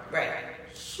 right? Right.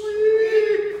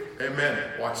 Sweet.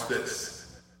 Amen. Watch this.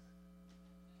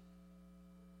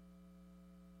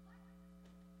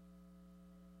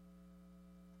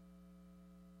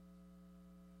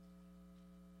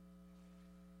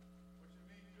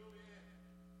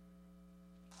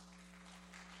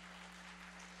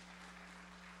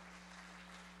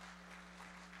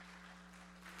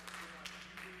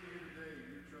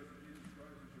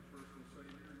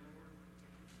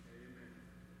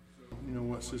 You know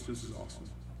what, sister, this is awesome.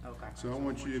 Okay. So I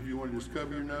want you, if you want to just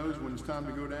cover your nose when it's time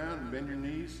to go down and bend your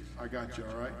knees, I got you,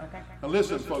 all right? Okay. Now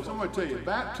listen, folks, I'm going to tell you,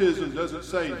 baptism doesn't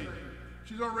save you.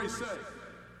 She's already saved.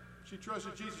 She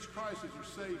trusted Jesus Christ as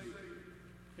her Savior,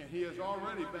 and he has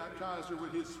already baptized her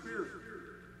with his Spirit.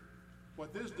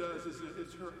 What this does is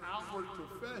it's her outward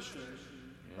profession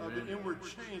of the inward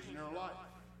change in her life.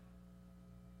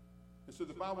 And so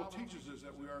the Bible teaches us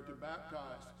that we are to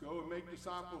baptize. Go and make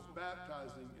disciples,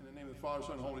 baptizing in the name of the Father,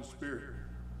 Son, and Holy Spirit.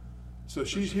 So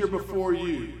she's here before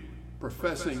you,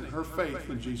 professing her faith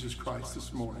in Jesus Christ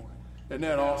this morning. Isn't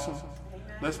that awesome?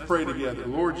 Let's pray together.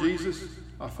 Lord Jesus,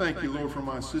 I thank you, Lord, for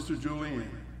my sister Julianne.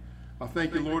 I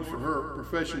thank you, Lord, for her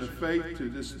profession of faith to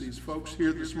these folks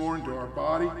here this morning, to our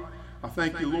body. I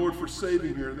thank you, Lord, for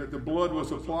saving her, that the blood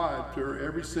was applied to her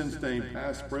every sin stain,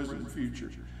 past, present, and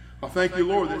future. I thank you,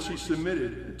 Lord, that she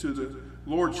submitted to the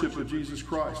Lordship of Jesus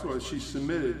Christ. Lord, she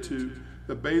submitted to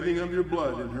the bathing of your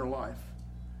blood in her life.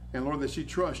 And Lord, that she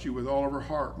trusts you with all of her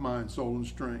heart, mind, soul, and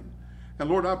strength.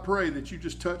 And Lord, I pray that you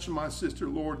just touch my sister,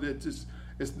 Lord, that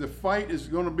the fight is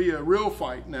going to be a real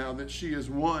fight now, that she has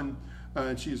won,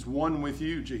 and she is one with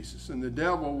you, Jesus. And the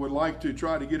devil would like to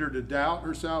try to get her to doubt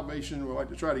her salvation, would like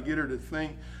to try to get her to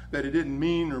think that it didn't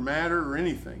mean or matter or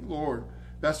anything. Lord,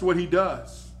 that's what he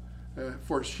does.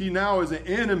 For she now is an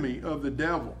enemy of the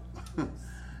devil.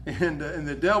 and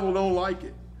the devil don't like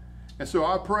it. And so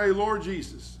I pray, Lord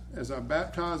Jesus, as I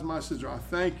baptize my sister, I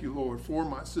thank you, Lord, for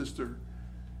my sister.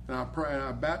 And I pray and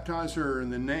I baptize her in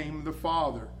the name of the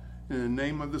Father, in the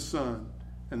name of the Son,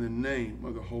 and the name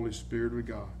of the Holy Spirit of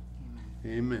God.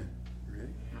 Amen.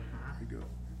 Ready? Here we go.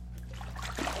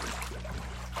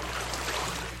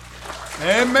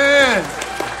 Amen.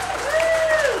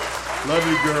 Love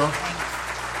you, girl.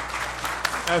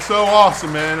 That's so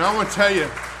awesome, man. I want to tell you,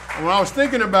 when I was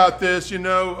thinking about this,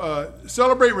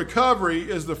 Celebrate Recovery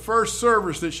is the first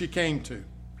service that she came to.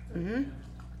 Mm-hmm.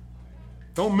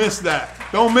 Don't miss that.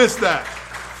 Don't miss that.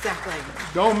 Exactly.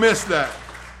 Don't miss that.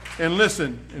 And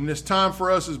listen, and it's time for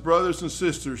us as brothers and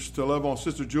sisters to love on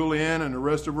Sister Julianne and the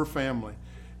rest of her family.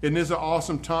 Isn't this an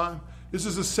awesome time? This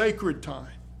is a sacred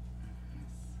time.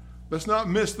 Let's not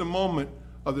miss the moment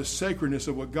of the sacredness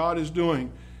of what God is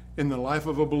doing in the life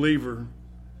of a believer.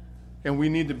 And we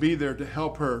need to be there to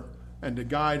help her and to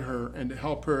guide her and to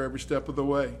help her every step of the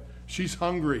way. She's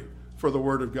hungry for the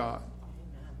Word of God.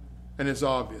 And it's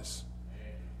obvious.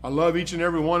 I love each and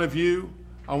every one of you.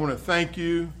 I want to thank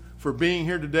you for being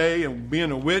here today and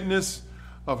being a witness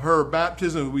of her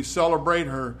baptism. We celebrate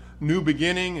her new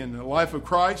beginning in the life of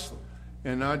Christ.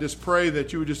 And I just pray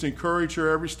that you would just encourage her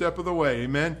every step of the way.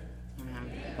 Amen?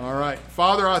 Amen. All right.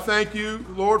 Father, I thank you,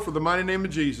 Lord, for the mighty name of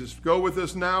Jesus. Go with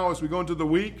us now as we go into the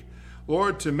week,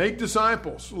 Lord, to make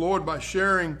disciples, Lord, by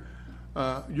sharing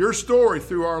your story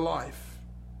through our life,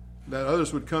 that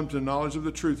others would come to the knowledge of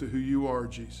the truth of who you are,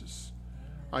 Jesus.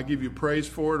 I give you praise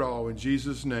for it all in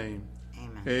Jesus' name.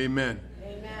 Amen. Amen.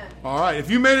 Amen. All right.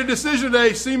 If you made a decision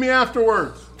today, see me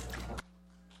afterwards.